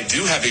own, but I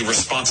do have a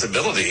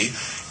responsibility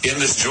in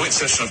this joint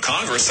session of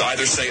Congress to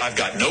either say I've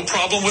got no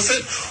problem with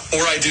it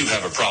or I do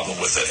have a problem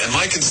with it. And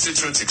my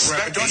constituents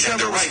expect me and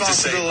their right to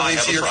say I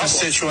have a problem.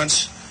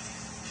 Constituents,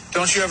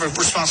 don't you have a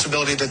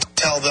responsibility to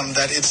tell them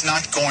that it's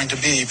not going to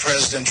be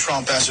President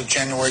Trump as of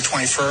January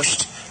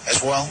 21st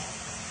as well?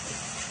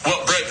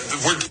 Well,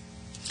 Brett,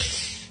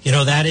 You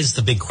know, that is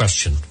the big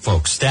question,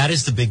 folks. That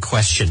is the big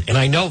question. And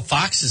I know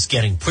Fox is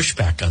getting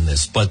pushback on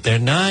this, but they're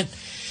not,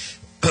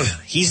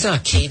 he's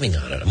not caving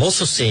on it. I'm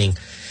also seeing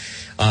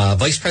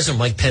Vice President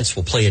Mike Pence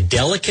will play a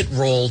delicate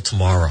role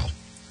tomorrow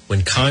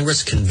when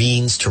Congress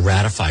convenes to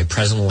ratify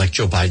President-elect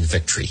Joe Biden's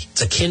victory.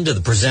 It's akin to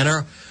the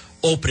presenter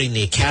opening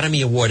the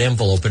Academy Award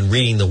envelope and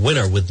reading the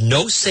winner with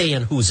no say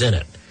in who's in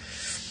it.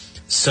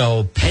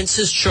 So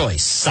Pence's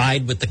choice,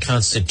 side with the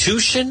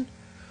Constitution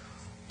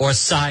or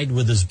side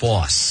with his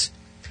boss.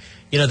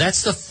 You know,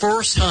 that's the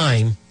first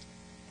time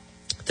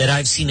that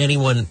I've seen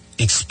anyone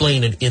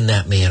explain it in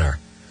that manner.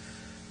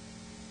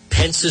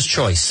 Pence's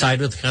choice,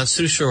 side with the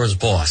Constitution or his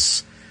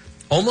boss.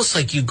 Almost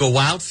like you go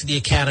out for the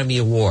Academy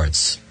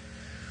Awards.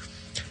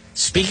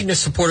 Speaking to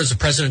supporters of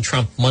President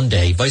Trump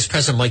Monday, Vice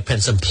President Mike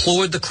Pence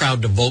implored the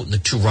crowd to vote in the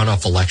two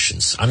runoff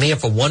elections. I'm here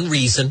for one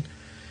reason,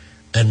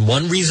 and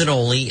one reason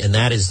only, and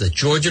that is that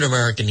Georgia and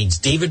America needs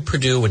David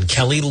Perdue and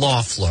Kelly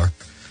Loeffler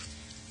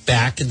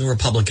back in the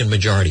Republican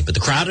majority. But the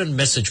crowd had a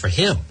message for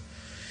him.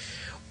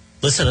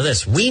 Listen to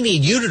this. We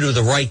need you to do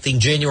the right thing.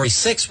 January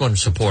 6th, one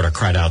supporter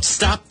cried out.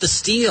 Stop the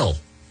steal,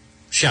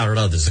 shouted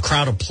others. The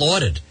crowd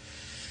applauded.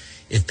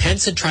 If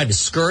Pence had tried to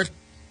skirt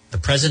the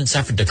president's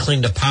effort to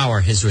cling to power,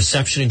 his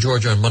reception in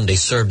Georgia on Monday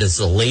served as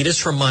the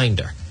latest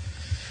reminder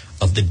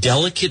of the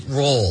delicate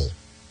role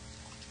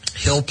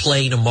he'll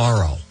play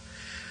tomorrow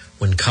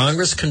when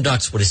Congress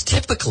conducts what is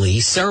typically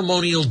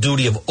ceremonial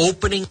duty of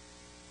opening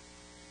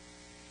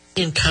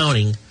and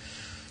counting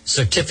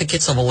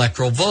certificates of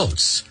electoral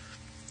votes.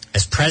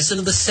 As president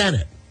of the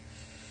Senate,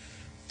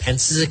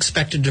 Pence is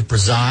expected to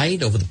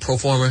preside over the pro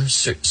forma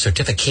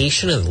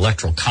certification of the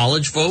Electoral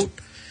College vote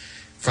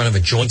in front of a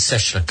joint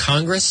session of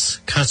Congress,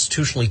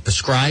 constitutionally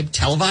prescribed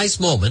televised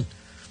moment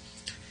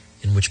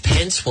in which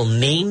Pence will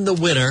name the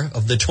winner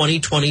of the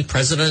 2020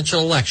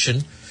 presidential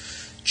election,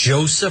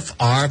 Joseph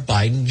R.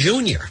 Biden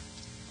Jr.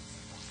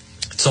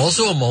 It's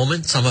also a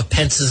moment some of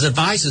Pence's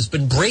advisors have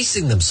been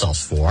bracing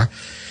themselves for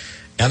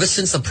ever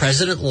since the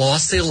president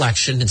lost the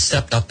election and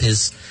stepped up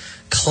his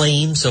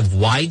claims of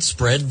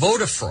widespread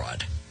voter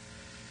fraud.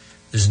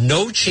 There's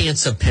no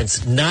chance of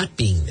Pence not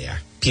being there,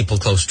 people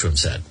close to him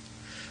said.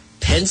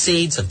 Pence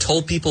aides have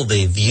told people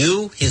they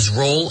view his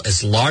role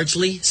as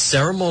largely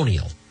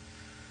ceremonial.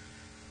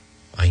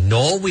 I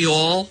know we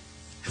all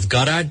have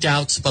got our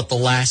doubts about the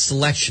last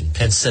election,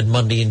 Pence said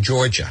Monday in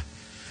Georgia.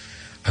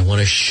 I want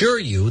to assure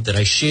you that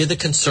I share the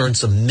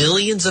concerns of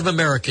millions of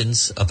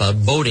Americans about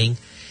voting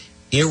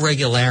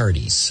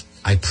irregularities.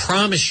 I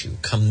promise you,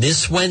 come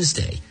this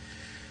Wednesday,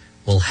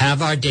 we'll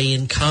have our day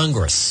in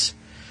Congress.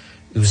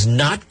 It was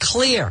not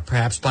clear,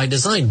 perhaps by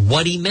design,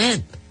 what he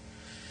meant.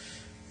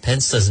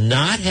 Pence does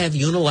not have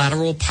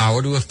unilateral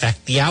power to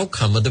affect the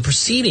outcome of the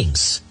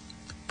proceedings,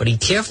 but he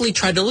carefully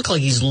tried to look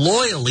like he's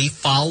loyally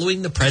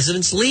following the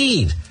president's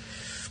lead,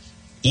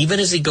 even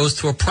as he goes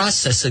through a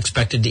process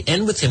expected to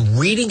end with him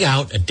reading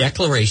out a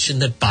declaration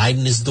that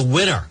Biden is the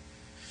winner.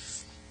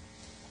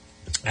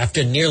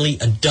 After nearly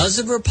a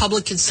dozen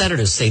Republican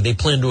senators say they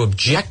plan to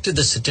object to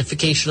the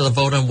certification of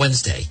the vote on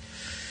Wednesday,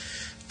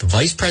 the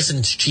vice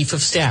president's chief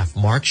of staff,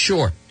 Mark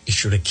Short,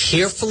 issued a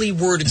carefully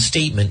worded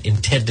statement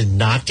intended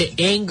not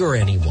to anger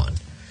anyone.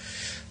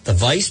 The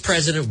vice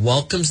president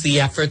welcomes the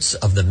efforts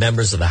of the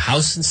members of the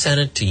House and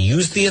Senate to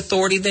use the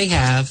authority they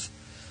have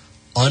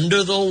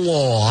under the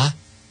law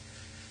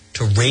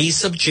to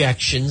raise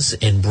objections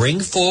and bring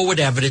forward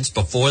evidence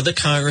before the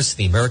Congress and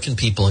the American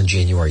people on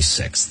January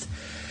 6th.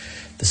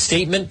 The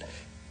statement,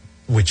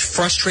 which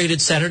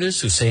frustrated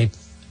senators who say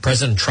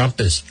President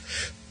Trump is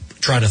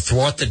trying to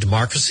thwart the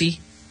democracy,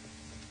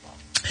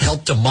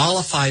 helped to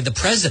mollify the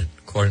president,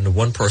 according to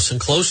one person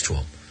close to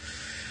him.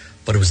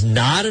 But it was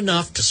not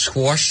enough to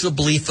squash the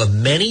belief of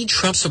many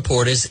Trump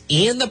supporters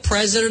and the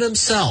president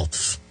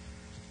himself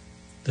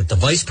that the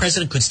vice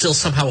president could still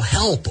somehow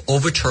help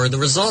overturn the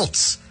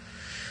results.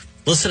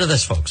 Listen to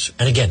this, folks.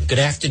 And again, good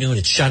afternoon.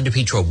 It's John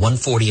DePietro at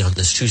 1:40 on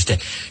this Tuesday.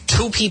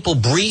 Two people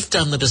briefed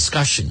on the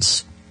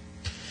discussions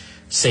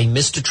say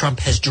Mr.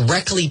 Trump has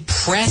directly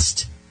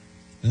pressed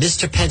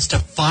Mr. Pence to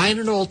find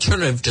an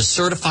alternative to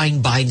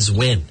certifying Biden's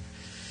win,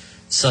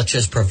 such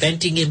as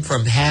preventing him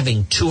from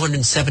having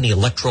 270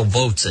 electoral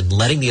votes and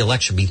letting the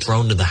election be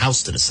thrown to the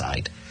House to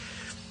decide.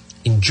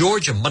 In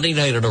Georgia, Monday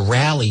night at a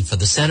rally for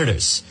the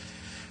senators,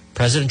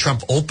 President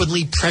Trump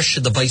openly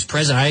pressured the vice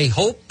president. I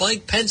hope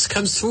Mike Pence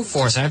comes through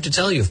for us. I have to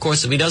tell you, of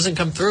course, if he doesn't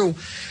come through,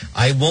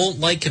 I won't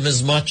like him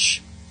as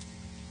much,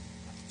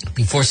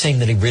 before saying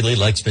that he really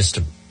likes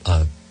Mr.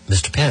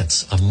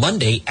 Pence. On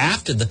Monday,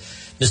 after the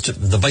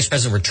vice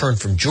president returned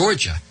from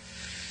Georgia,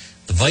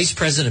 the vice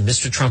president and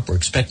Mr. Trump were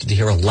expected to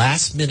hear a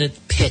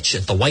last-minute pitch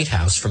at the White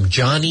House from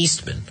John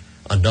Eastman,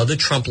 another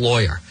Trump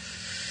lawyer.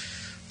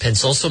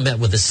 Pence also met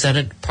with a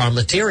Senate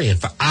parliamentarian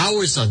for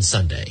hours on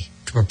Sunday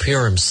to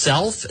prepare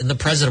himself and the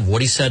president of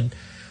what he said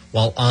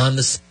while on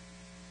the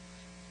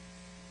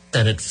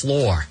Senate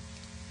floor.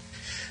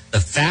 The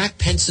fact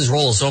Pence's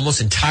role is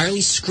almost entirely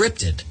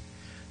scripted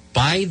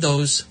by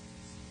those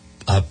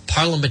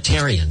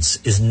parliamentarians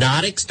is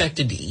not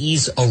expected to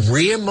ease a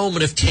rare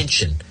moment of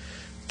tension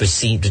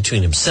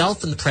between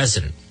himself and the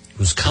president,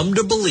 who's come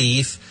to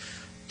believe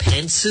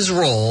Pence's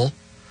role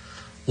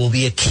will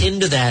be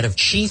akin to that of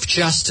Chief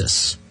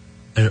Justice,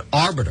 an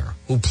arbiter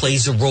who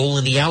plays a role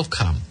in the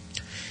outcome.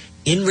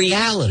 In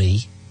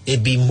reality,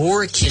 it'd be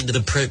more akin to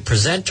the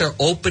presenter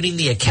opening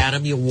the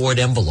Academy Award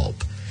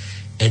envelope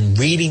and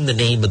reading the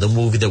name of the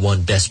movie that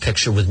won Best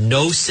Picture with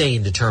no say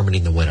in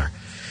determining the winner.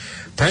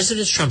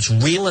 President Trump's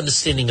real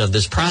understanding of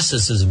this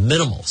process is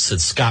minimal,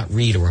 said Scott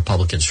Reed, a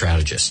Republican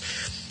strategist.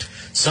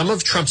 Some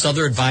of Trump's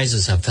other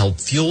advisors have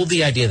helped fuel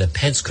the idea that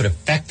Pence could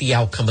affect the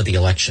outcome of the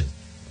election.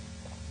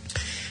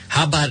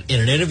 How about in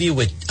an interview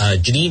with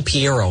Janine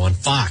Pirro on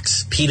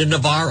Fox, Peter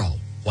Navarro,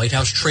 White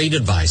House trade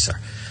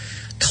advisor,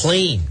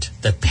 claimed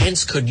that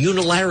Pence could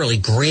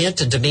unilaterally grant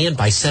a demand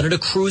by Senator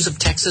Cruz of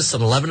Texas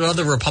and 11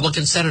 other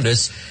Republican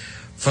senators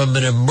from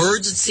an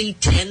emergency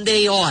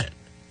 10-day audit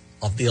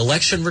of the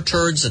election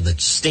returns in the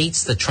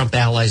states that Trump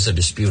allies are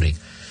disputing.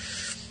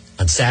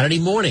 On Saturday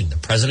morning, the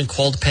president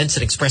called Pence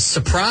and expressed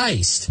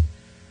surprise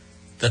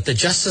that the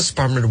Justice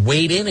Department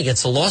weighed in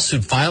against a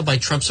lawsuit filed by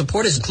Trump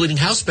supporters, including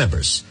House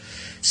members,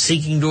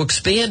 seeking to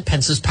expand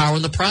Pence's power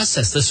in the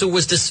process. The suit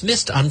was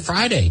dismissed on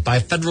Friday by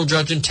a federal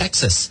judge in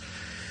Texas,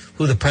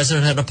 who the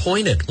president had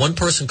appointed. One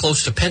person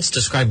close to Pence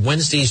described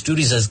Wednesday's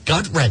duties as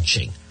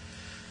gut-wrenching,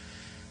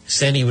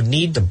 saying he would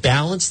need to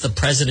balance the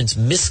president's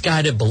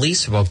misguided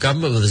beliefs about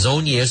government with his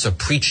own years of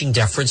preaching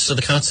deference to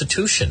the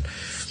Constitution.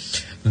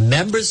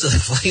 Members of the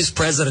vice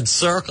president's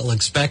circle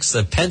expects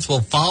that Pence will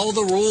follow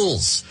the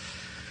rules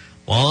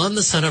while on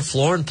the Senate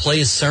floor and play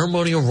his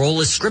ceremonial role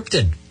as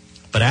scripted.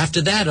 But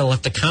after that, he'll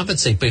have to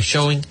compensate by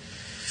showing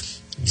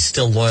he's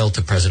still loyal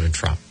to President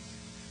Trump.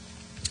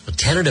 A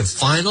tentative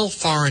final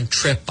foreign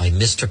trip by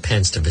Mr.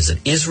 Pence to visit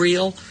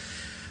Israel,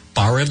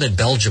 Bahrain, and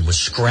Belgium was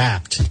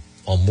scrapped,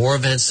 while more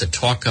events that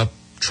talk up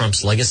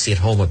Trump's legacy at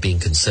home are being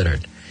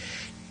considered.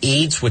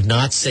 Aides would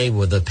not say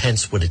whether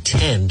Pence would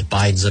attend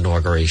Biden's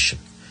inauguration.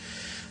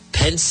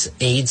 Pence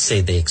aides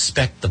say they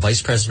expect the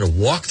vice president to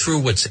walk through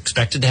what's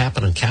expected to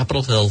happen on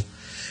Capitol Hill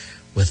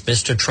with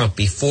Mr. Trump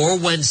before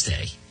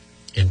Wednesday,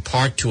 in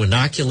part to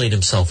inoculate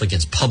himself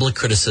against public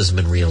criticism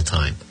in real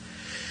time.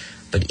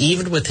 But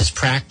even with his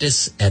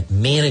practice at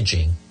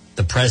managing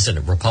the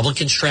president,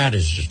 Republican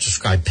strategists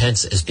describe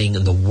Pence as being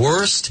in the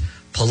worst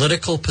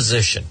political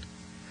position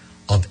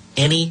of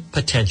any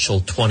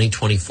potential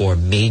 2024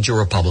 major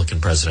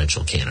Republican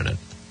presidential candidate.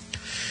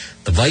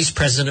 The vice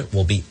president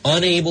will be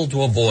unable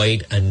to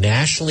avoid a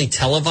nationally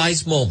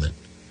televised moment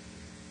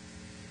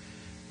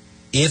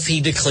if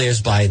he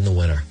declares Biden the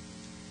winner,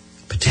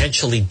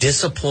 potentially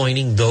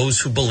disappointing those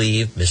who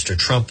believe Mr.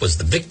 Trump was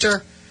the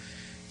victor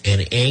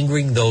and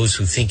angering those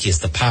who think he has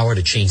the power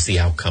to change the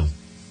outcome.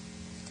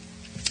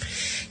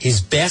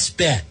 His best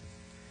bet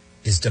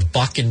is to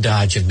buck and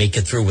dodge and make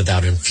it through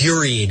without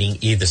infuriating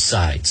either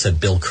side, said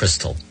Bill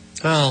Kristol.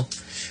 Well,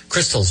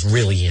 Kristol's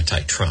really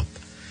anti-Trump.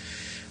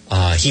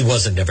 He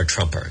was a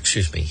never-Trumper,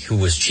 who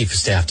was chief of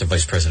staff to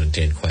Vice President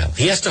Dan Quayle.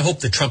 He has to hope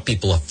the Trump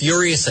people are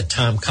furious at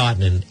Tom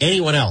Cotton and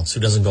anyone else who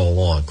doesn't go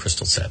along,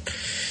 Kristol said.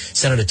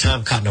 Senator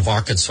Tom Cotton of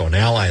Arkansas, an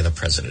ally of the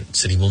president,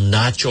 said he will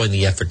not join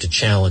the effort to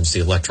challenge the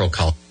Electoral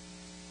College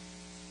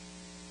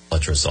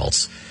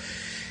results.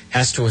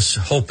 Has to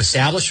hope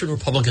establishment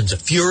Republicans are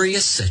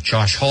furious at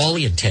Josh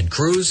Hawley and Ted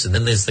Cruz, and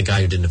then there's the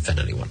guy who didn't offend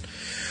anyone.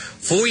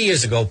 4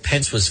 years ago,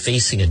 Pence was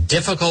facing a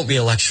difficult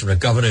re-election for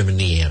governor of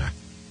Indiana,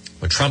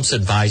 when Trump's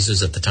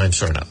advisors at the time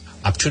saw an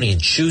opportunity in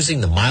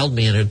choosing the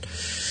mild-mannered,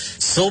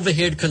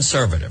 silver-haired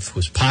conservative who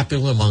was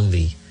popular among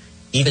the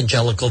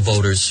evangelical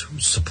voters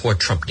whose support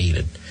Trump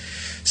needed.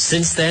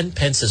 Since then,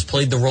 Pence has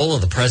played the role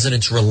of the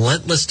president's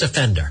relentless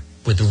defender,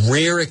 with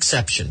rare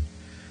exception,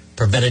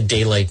 prevented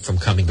daylight from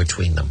coming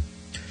between them.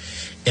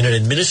 In an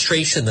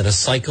administration that has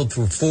cycled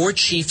through 4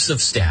 chiefs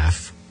of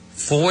staff,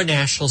 4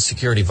 national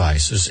security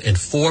advisors, and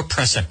 4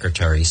 press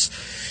secretaries,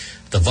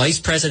 the vice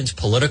president's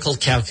political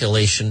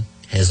calculation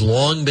has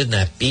long been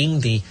that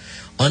being the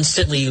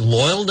instantly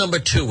loyal number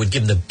 2 would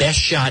give him the best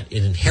shot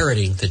in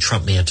inheriting the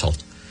Trump mantle.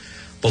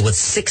 But with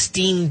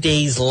 16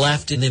 days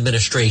left in the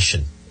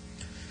administration,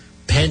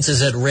 Pence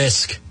is at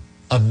risk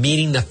of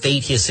meeting the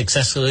fate he has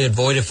successfully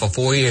avoided for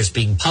 4 years,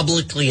 being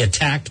publicly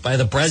attacked by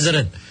the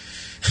president.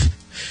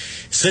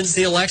 Since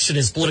the election,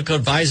 his political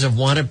advisor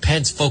wanted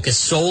Pence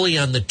focused solely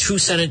on the two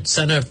Senate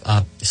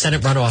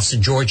runoffs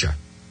in Georgia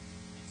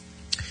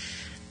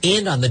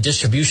and on the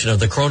distribution of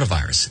the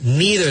coronavirus.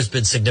 Neither has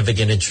been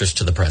significant interest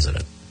to the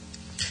president.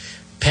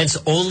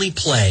 Pence's only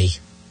play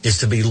is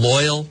to be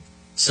loyal,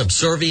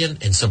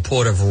 subservient, and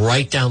supportive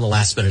right down the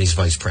last minute he's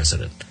vice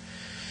president.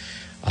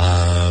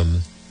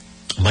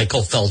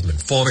 Michael Feldman,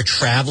 former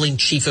traveling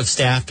chief of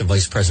staff to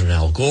Vice President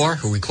Al Gore,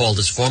 who recalled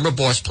his former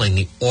boss playing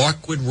the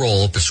awkward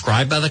role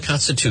prescribed by the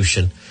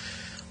Constitution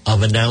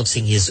of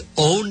announcing his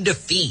own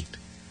defeat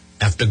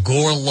after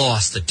Gore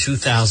lost the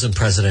 2000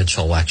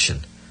 presidential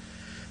election.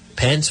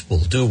 Pence will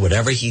do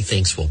whatever he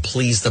thinks will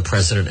please the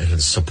president and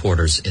his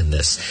supporters in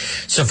this.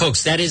 So,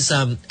 folks, that is,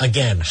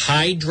 again,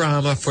 high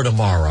drama for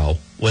tomorrow,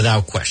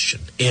 without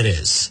question. It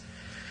is.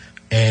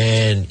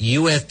 And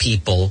you have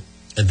people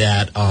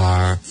that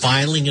are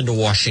filing into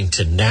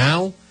Washington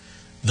now.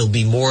 There'll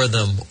be more of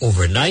them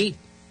overnight.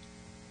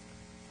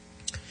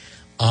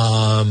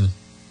 And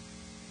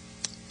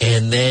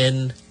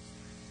then,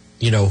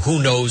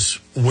 who knows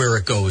where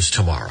it goes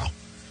tomorrow.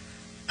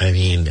 I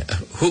mean,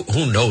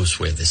 who knows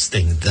where this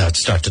thing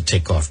starts to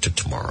take off to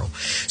tomorrow.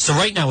 So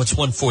right now it's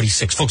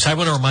 1:46. Folks, I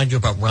want to remind you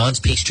about Ron's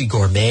Pastry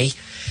Gourmet.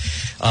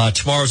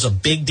 Tomorrow's a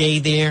big day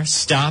there.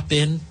 Stop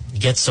in,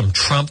 get some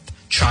Trump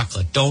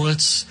chocolate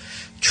donuts,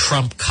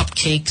 Trump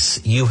cupcakes.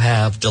 You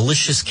have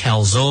delicious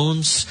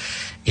calzones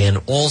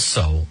and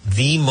also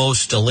the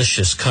most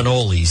delicious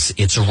cannolis.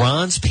 It's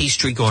Ron's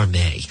Pastry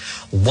Gourmet,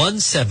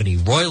 170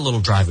 Royal Little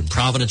Drive in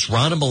Providence.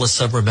 Ron and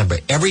Melissa, remember,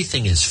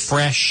 everything is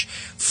fresh.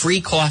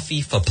 Free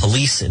coffee for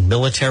police and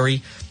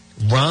military.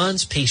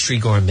 Ron's Pastry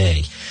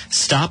Gourmet.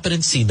 Stop it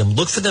and see them.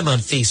 Look for them on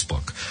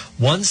Facebook.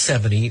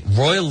 170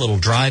 Royal Little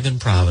Drive in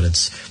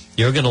Providence.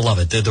 You're going to love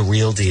it. They're the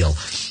real deal.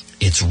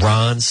 It's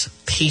Ron's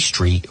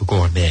Pastry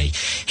Gourmet.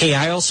 Hey,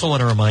 I also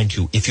want to remind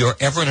you, if you're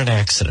ever in an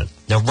accident,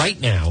 now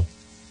right now,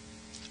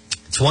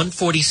 it's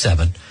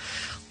 1:47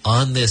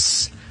 on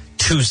this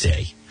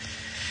Tuesday.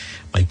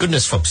 My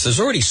goodness, folks, there's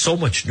already so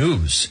much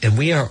news, and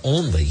we are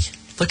only,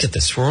 look at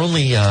this, we're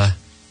only,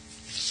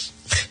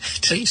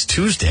 today's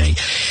Tuesday,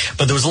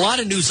 but there was a lot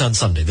of news on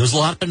Sunday. There was a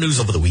lot of news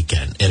over the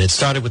weekend, and it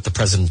started with the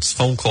president's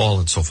phone call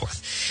and so forth.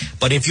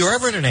 But if you're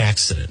ever in an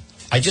accident,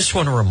 I just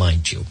want to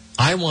remind you,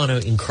 I want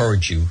to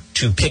encourage you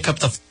to pick up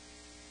the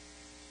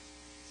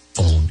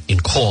phone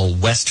and call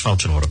West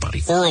Fountain Auto Body,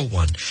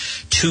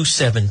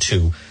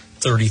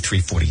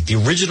 401-272-3340. The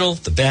original,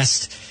 the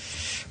best.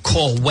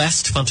 Call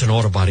West Fountain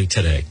Auto Body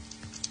today.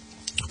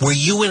 Were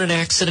you in an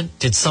accident?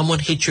 Did someone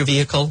hit your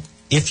vehicle?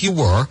 If you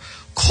were,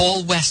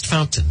 call West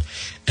Fountain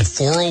at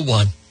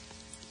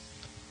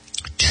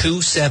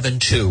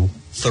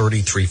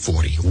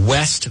 401-272-3340.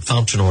 West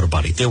Fountain Auto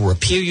Body. They will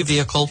repair your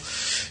vehicle,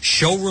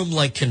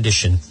 showroom-like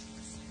condition.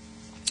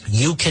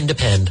 You can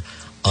depend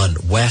on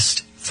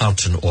West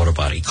Fountain Auto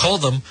Body. Call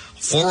them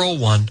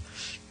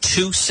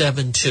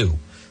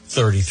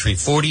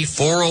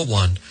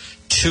 401-272-3340.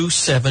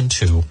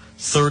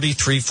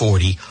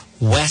 401-272-3340.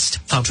 West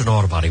Fountain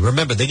Auto Body.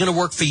 Remember, they're going to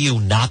work for you,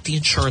 not the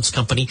insurance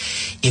company.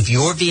 If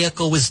your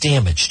vehicle was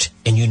damaged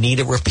and you need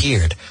it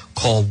repaired,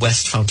 call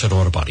West Fountain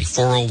Auto Body,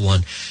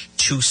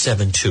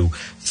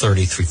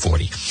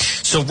 401-272-3340.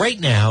 So right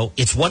now,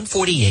 it's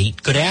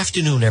 1:48. Good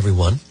afternoon,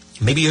 everyone.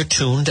 Maybe you're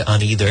tuned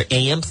on either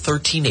AM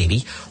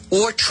 1380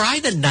 or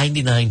try the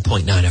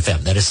 99.9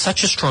 FM. That is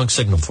such a strong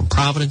signal from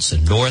Providence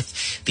and North.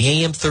 The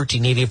AM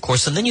 1380, of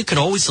course. And then you can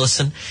always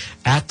listen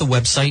at the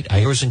website.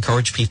 I always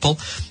encourage people.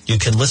 You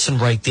can listen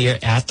right there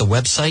at the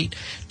website,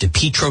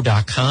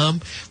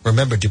 DePetro.com.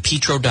 Remember,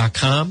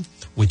 DePetro.com,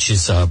 which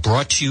is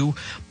brought to you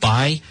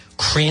by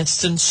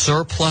Cranston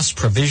Surplus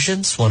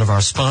Provisions, one of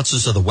our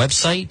sponsors of the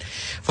website.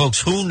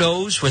 Folks, who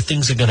knows where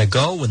things are going to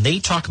go when they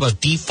talk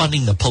about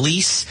defunding the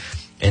police,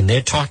 and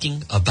they're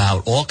talking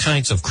about all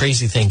kinds of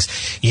crazy things.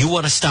 You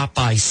want to stop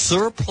by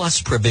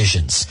Surplus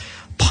Provisions,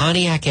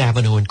 Pontiac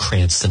Avenue in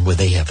Cranston, where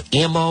they have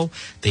ammo,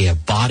 they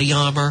have body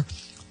armor,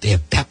 they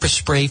have pepper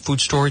spray,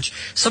 food storage.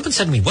 Someone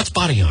said to me, what's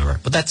body armor?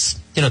 But that's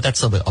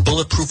a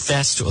bulletproof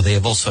vest, or they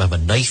also have a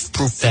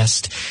knife-proof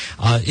vest.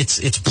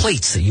 It's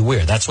plates that you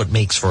wear. That's what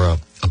makes for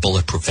a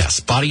bulletproof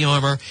vest. Body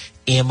armor,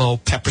 ammo,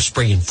 pepper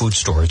spray, and food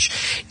storage.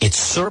 It's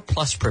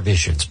Surplus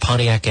Provisions,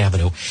 Pontiac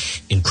Avenue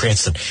in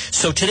Cranston.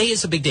 So today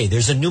is a big day.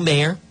 There's a new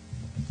mayor.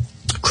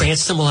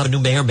 Cranston will have a new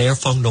mayor. Mayor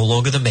Fung no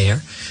longer the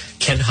mayor.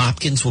 Ken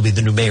Hopkins will be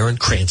the new mayor in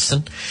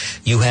Cranston.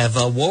 You have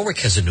Warwick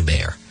has a new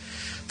mayor.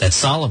 That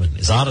Solomon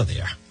is out of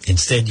there.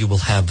 Instead, you will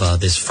have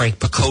this Frank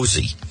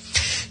Picozzi.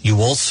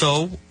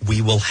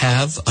 We will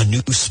have a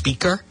new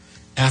speaker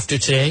after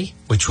today,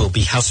 which will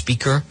be House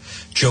Speaker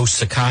Joe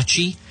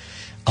Sacacci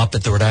up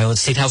at the Rhode Island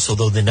State House,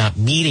 although they're not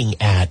meeting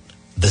at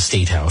the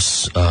State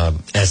House,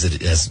 as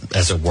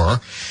it were.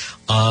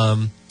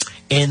 And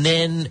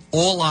then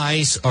all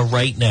eyes are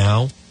right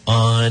now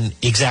on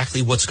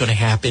exactly what's going to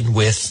happen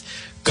with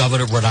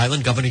Rhode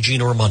Island Governor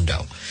Gina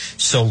Raimondo.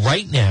 So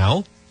right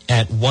now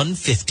at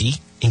 1:50,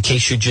 in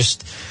case you're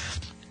just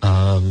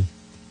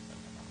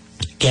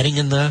getting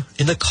in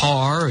the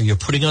car, or you're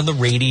putting on the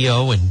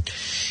radio and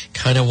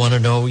kind of want to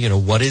know,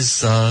 what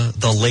is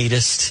the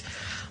latest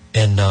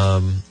and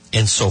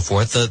so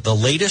forth. The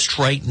latest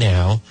right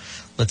now,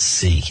 let's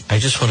see. I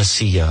just want to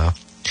see,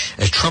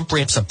 as Trump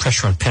ramps up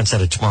pressure on Pence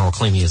at it tomorrow,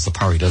 claiming he has the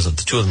power he doesn't,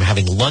 the two of them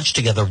having lunch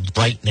together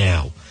right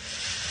now.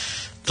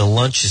 The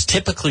lunch is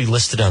typically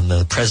listed on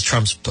the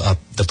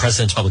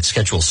president's public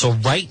schedule. So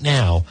right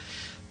now,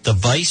 the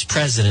vice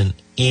president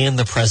and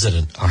the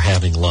president are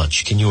having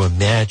lunch. Can you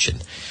imagine?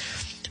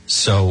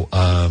 So,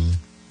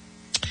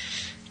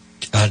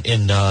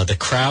 the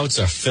crowds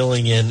are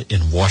filling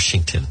in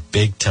Washington,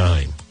 big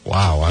time.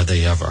 Wow, are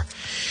they ever?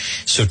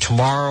 So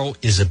tomorrow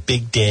is a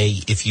big day.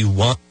 If you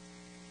want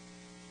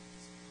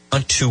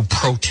to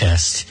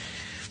protest,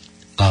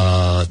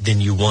 then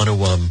you want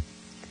to,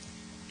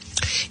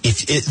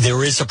 if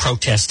there is a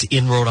protest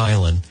in Rhode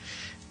Island,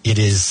 it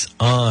is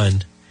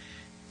on,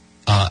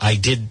 I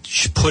did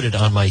put it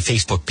on my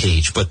Facebook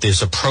page, but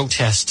there's a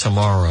protest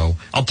tomorrow.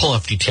 I'll pull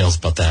up details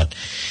about that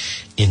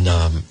in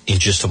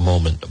just a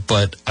moment.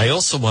 But I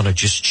also want to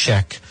just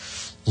check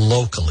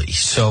locally.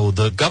 So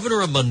the Governor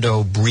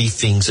Raimondo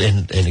briefings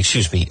and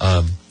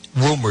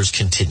rumors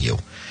continue.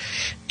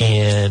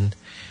 And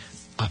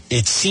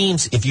it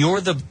seems if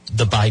you're the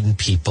Biden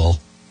people,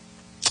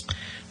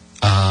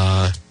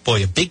 a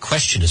big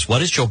question is,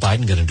 what is Joe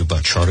Biden going to do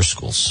about charter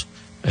schools?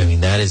 I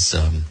mean, that is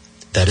a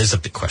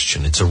big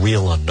question. It's a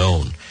real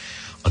unknown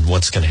on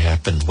what's going to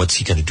happen. What's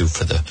he going to do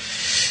for the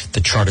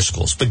charter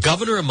schools? But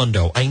Governor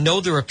Raimondo, I know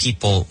there are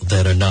people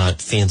that are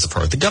not fans of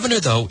her. The governor,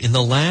 though, in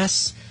the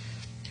last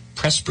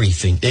press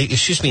briefing,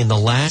 in the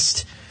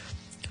last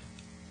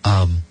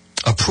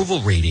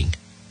approval rating,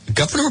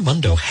 Governor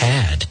Raimondo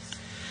had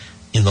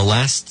in the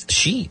last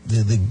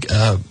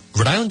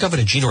Rhode Island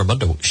Governor Gina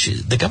Raimondo,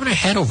 the governor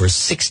had over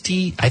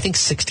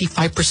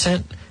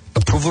 65%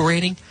 approval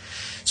rating.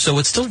 So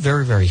it's still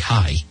very, very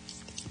high.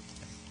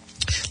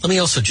 Let me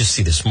also just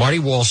see this. Marty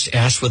Walsh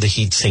asked whether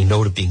he'd say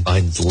no to being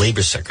Biden's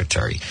labor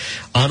secretary.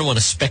 I don't want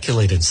to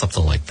speculate on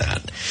something like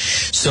that.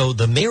 So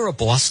the mayor of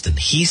Boston,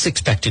 he's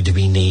expected to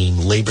be named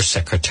labor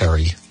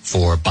secretary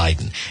for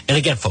Biden. And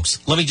again, folks,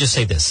 let me just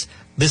say this.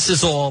 This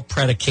is all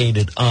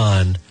predicated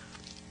on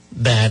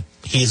that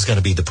he's going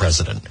to be the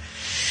president.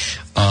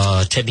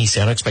 Ted Nesi,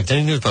 I don't expect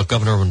any news about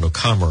Governor Raimondo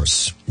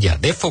Commerce. Yeah,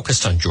 they're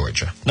focused on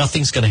Georgia.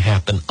 Nothing's going to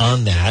happen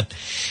on that.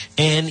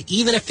 And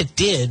even if it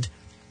did,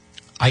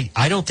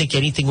 I don't think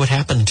anything would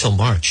happen until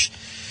March.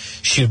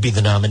 She would be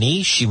the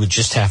nominee. She would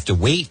just have to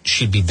wait.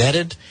 She'd be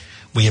vetted.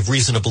 We have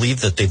reason to believe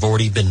that they've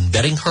already been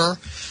vetting her.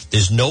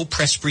 There's no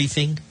press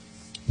briefing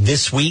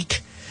this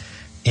week.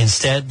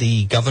 Instead,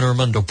 the Governor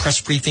Raimondo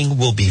press briefing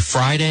will be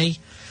Friday,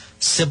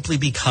 simply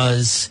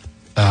because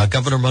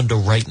Governor Raimondo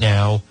right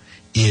now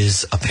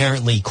is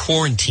apparently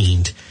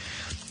quarantined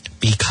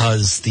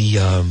because the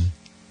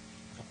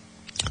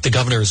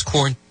governor is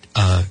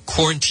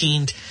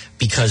quarantined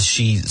because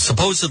she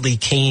supposedly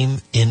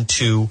came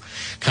into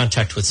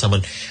contact with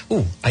someone.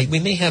 We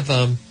may have.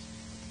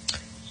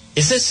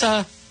 Is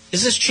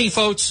this Chief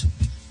Oates?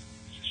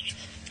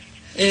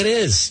 It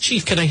is.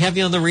 Chief, can I have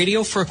you on the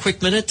radio for a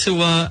quick minute?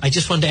 I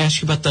just wanted to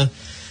ask you about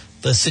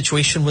the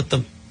situation with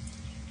the.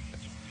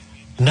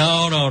 No.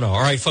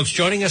 All right, folks,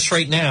 joining us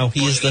right now,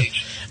 he is the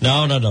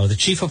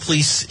chief of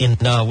police in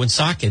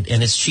Woonsocket,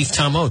 and it's Chief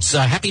Tom Oates.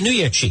 Happy New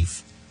Year,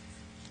 Chief.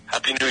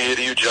 Happy New Year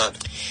to you, John.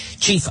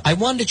 Chief, I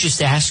wanted to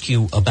just ask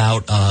you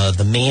about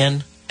the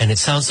man, and it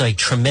sounds like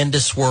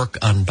tremendous work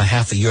on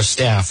behalf of your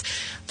staff,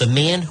 the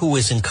man who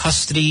is in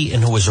custody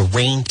and who was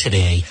arraigned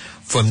today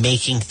for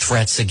making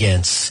threats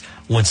against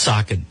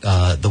Woonsocket,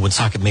 the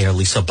Woonsocket Mayor,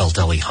 Lisa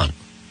Baldelli Hunt.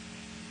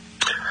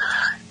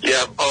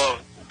 Yeah,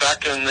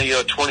 back on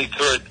the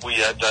 23rd, we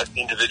had that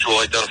individual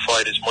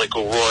identified as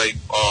Michael Roy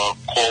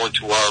call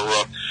into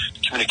our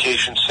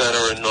communication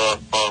center and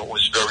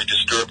was very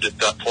disturbed at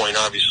that point.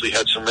 Obviously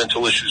had some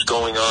mental issues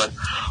going on.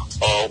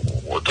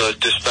 The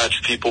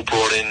dispatch people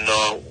brought in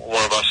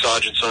one of our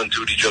sergeants on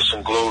duty,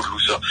 Justin Glode,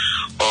 who's a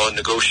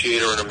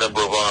negotiator and a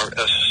member of our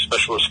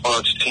special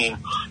response team.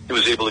 He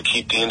was able to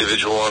keep the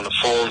individual on the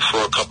phone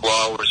for a couple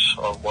hours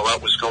while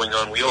that was going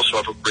on. We also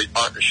have a great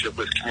partnership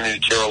with Community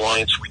Care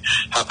Alliance. We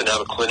happen to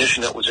have a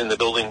clinician that was in the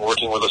building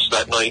working with us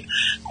that night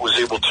who was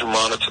able to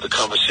monitor the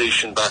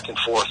conversation back and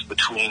forth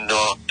between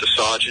the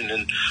sergeant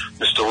and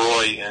Mr.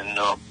 Roy. And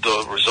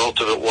the result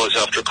of it was,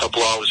 after a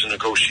couple hours of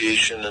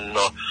negotiation, and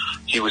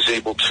he was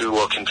able to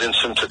convince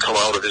him to come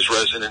out of his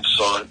residence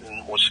and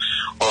was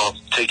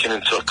taken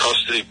into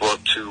custody,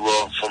 brought to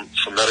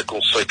for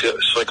medical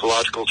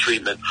psychological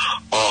treatment.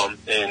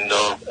 And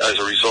as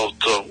a result,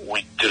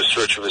 we did a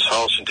search of his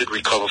house and did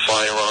recover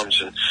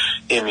firearms and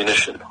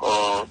ammunition.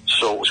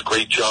 So it was a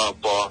great job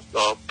by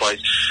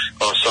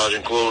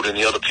Sergeant Glode and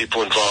the other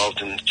people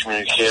involved in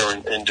community care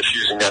in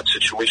diffusing that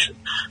situation.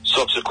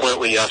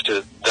 Subsequently,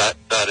 after that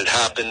had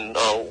happened,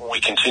 we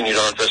continued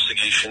our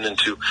investigation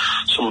into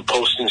some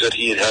postings that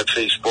he had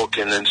Facebook,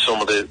 and then some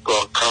of the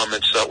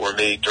comments that were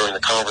made during the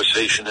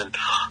conversation. And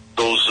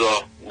those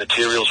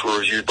materials were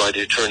reviewed by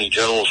the Attorney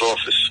General's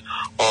office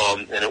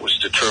and it was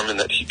determined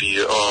that he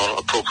be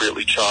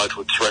appropriately charged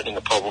with threatening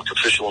a public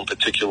official, in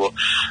particular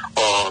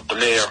the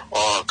mayor,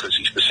 because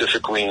he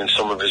specifically in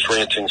some of his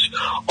rantings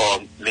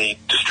made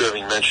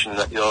disturbing mention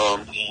that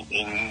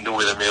he knew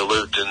where the mayor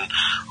lived and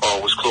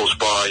was close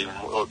by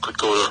and could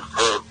go to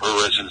her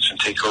residence and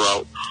take her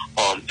out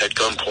at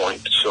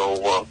gunpoint.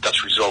 So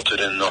that's resulted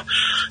in the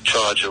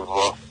charge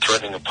of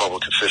threatening a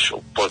public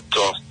official. But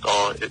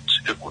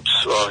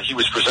he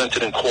was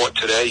presented in court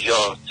today. He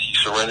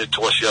surrendered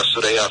to us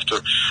yesterday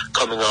after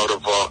coming out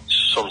of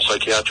some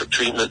psychiatric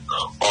treatment,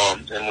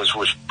 and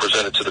was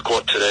presented to the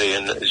court today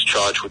and is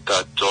charged with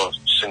that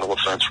single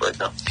offense right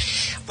now.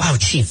 Wow,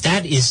 Chief,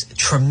 that is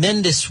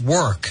tremendous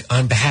work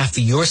on behalf of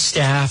your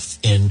staff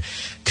in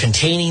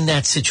containing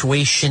that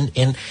situation.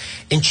 And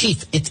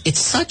Chief, it's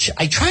such,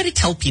 I try to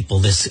tell people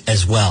this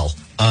as well,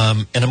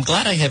 and I'm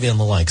glad I have you on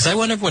the line, because I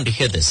want everyone to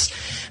hear this.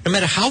 No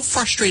matter how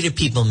frustrated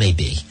people may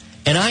be,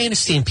 and I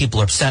understand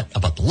people are upset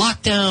about the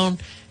lockdown,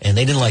 and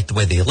they didn't like the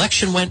way the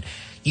election went,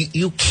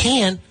 you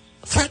can't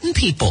threaten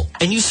people,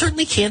 and you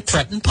certainly can't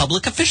threaten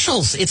public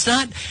officials. It's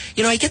not,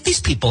 I get these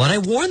people, and I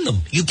warn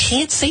them, you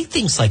can't say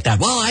things like that.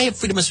 Well, I have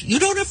freedom of speech. You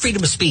don't have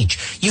freedom of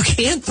speech. You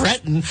can't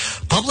threaten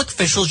public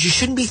officials. You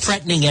shouldn't be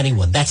threatening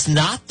anyone. That's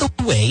not the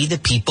way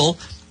that people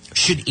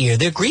should air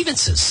their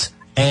grievances.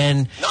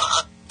 And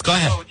go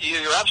ahead. No,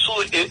 you're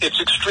absolutely,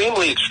 it's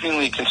extremely,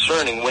 extremely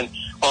concerning when,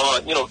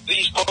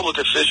 these public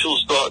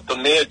officials, the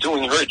mayor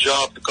doing her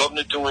job, the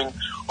governor doing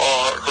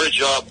her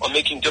job, are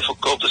making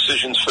difficult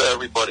decisions for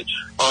everybody.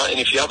 And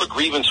if you have a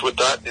grievance with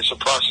that, it's a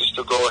process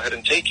to go ahead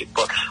and take it.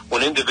 But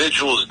when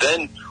individuals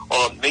then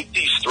make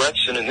these threats,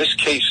 and in this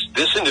case,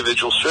 this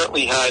individual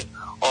certainly had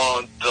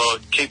the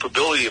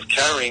capability of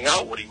carrying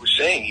out what he was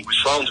saying. He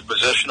was found in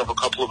possession of a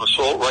couple of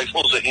assault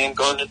rifles, a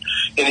handgun, and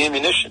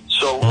ammunition.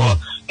 So,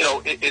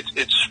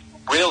 it's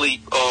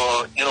really,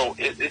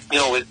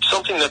 it's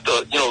something that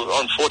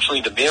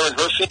unfortunately the mayor and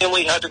her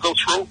family had to go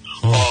through.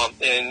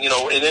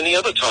 And any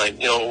other time,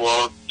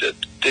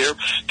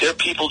 they're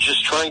people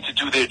just trying to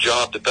do their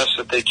job the best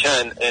that they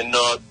can and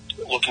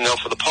looking out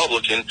for the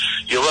public. And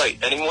you're right,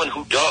 anyone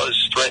who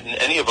does threaten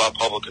any of our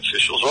public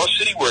officials or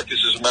city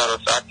workers, as a matter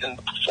of fact, in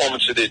the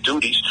performance of their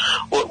duties,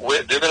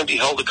 they're going to be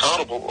held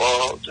accountable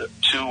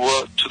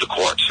to the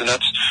courts. And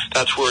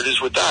that's where it is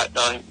with that.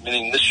 I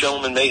mean, this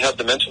gentleman may have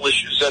the mental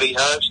issues that he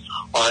has,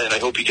 and I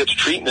hope he gets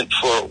treatment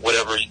for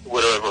whatever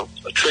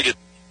triggered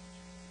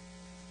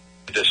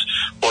this.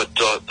 But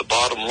the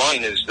bottom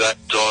line is that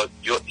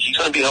he's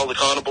going to be held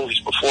accountable. He's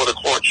before the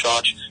court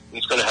charge, and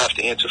he's going to have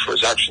to answer for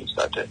his actions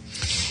that day.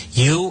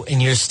 You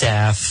and your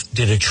staff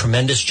did a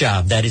tremendous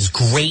job. That is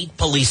great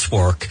police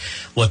work.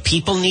 What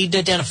people need to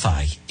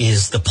identify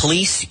is the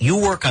police,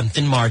 you work on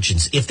thin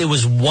margins. If there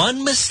was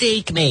one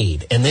mistake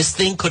made and this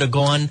thing could have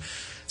gone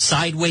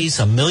sideways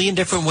a million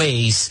different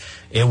ways,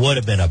 it would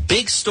have been a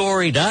big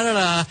story,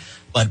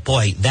 But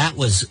boy, that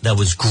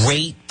was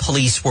great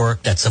police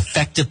work. That's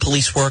effective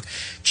police work.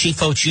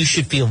 Chief Oates, you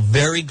should feel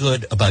very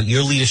good about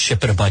your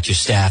leadership and about your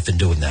staff in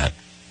doing that.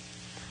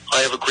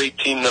 I have a great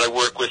team that I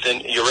work with,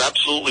 and you're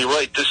absolutely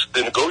right.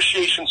 The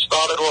negotiation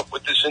started off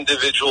with this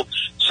individual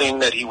saying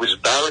that he was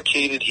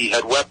barricaded, he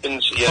had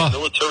weapons, he had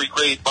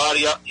military-grade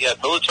body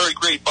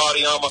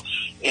armor,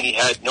 and he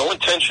had no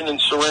intention in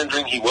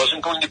surrendering. He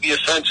wasn't going to be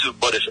offensive,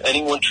 but if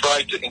anyone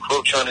tried to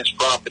encroach on his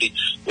property,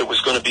 it was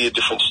going to be a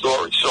different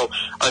story. So,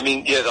 I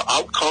mean, the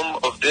outcome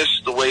of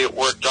this, the way it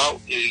worked out,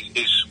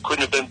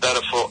 couldn't have been better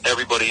for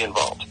everybody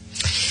involved.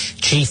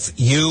 Chief,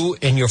 you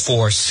and your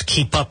force,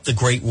 keep up the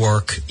great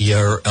work.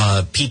 Your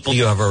people,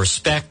 you have our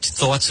respect,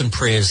 thoughts, and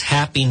prayers.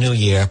 Happy New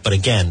Year. But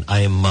again,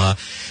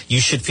 you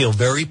should feel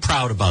very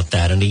proud about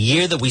that. And the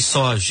year that we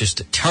saw is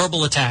just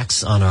terrible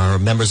attacks on our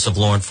members of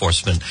law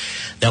enforcement.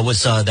 That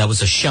was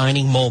a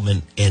shining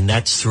moment, and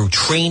that's through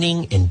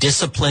training and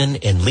discipline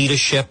and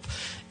leadership.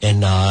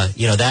 And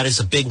that is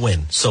a big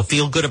win. So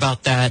feel good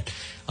about that.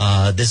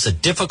 This is a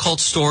difficult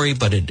story,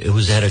 but it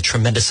had a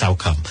tremendous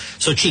outcome.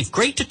 So, Chief,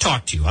 great to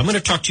talk to you. I'm going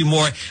to talk to you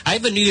more. I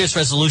have a New Year's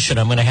resolution.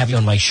 I'm going to have you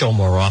on my show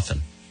more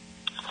often.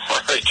 All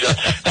right, John.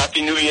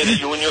 Happy New Year to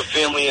you and your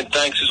family, and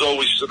thanks, as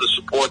always, for the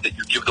support that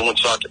you give the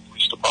Woonsocket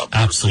Police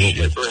Department.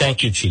 Absolutely.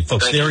 Thank you, Chief.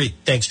 Folks,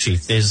 thanks,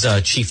 Chief. There's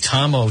Chief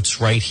Tom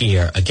Oates right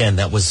here. Again,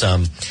 that was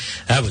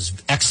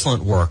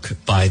excellent work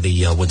by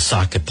the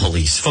Woonsocket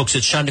Police. Folks,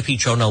 it's John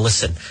DePietro. Now,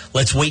 listen,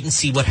 let's wait and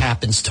see what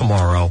happens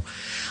tomorrow.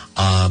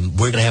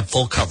 We're going to have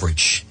full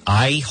coverage.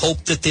 I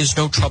hope that there's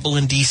no trouble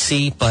in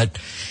D.C., but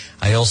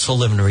I also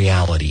live in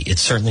reality. It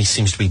certainly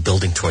seems to be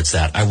building towards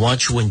that. I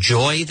want you to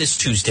enjoy this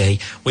Tuesday.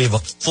 We have a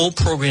full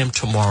program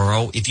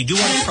tomorrow. If you do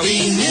want to protest...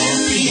 Happy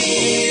New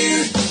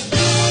Year!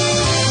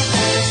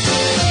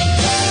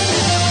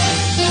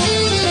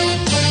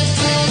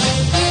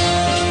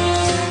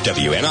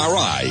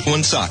 WNRI,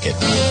 Woonsocket.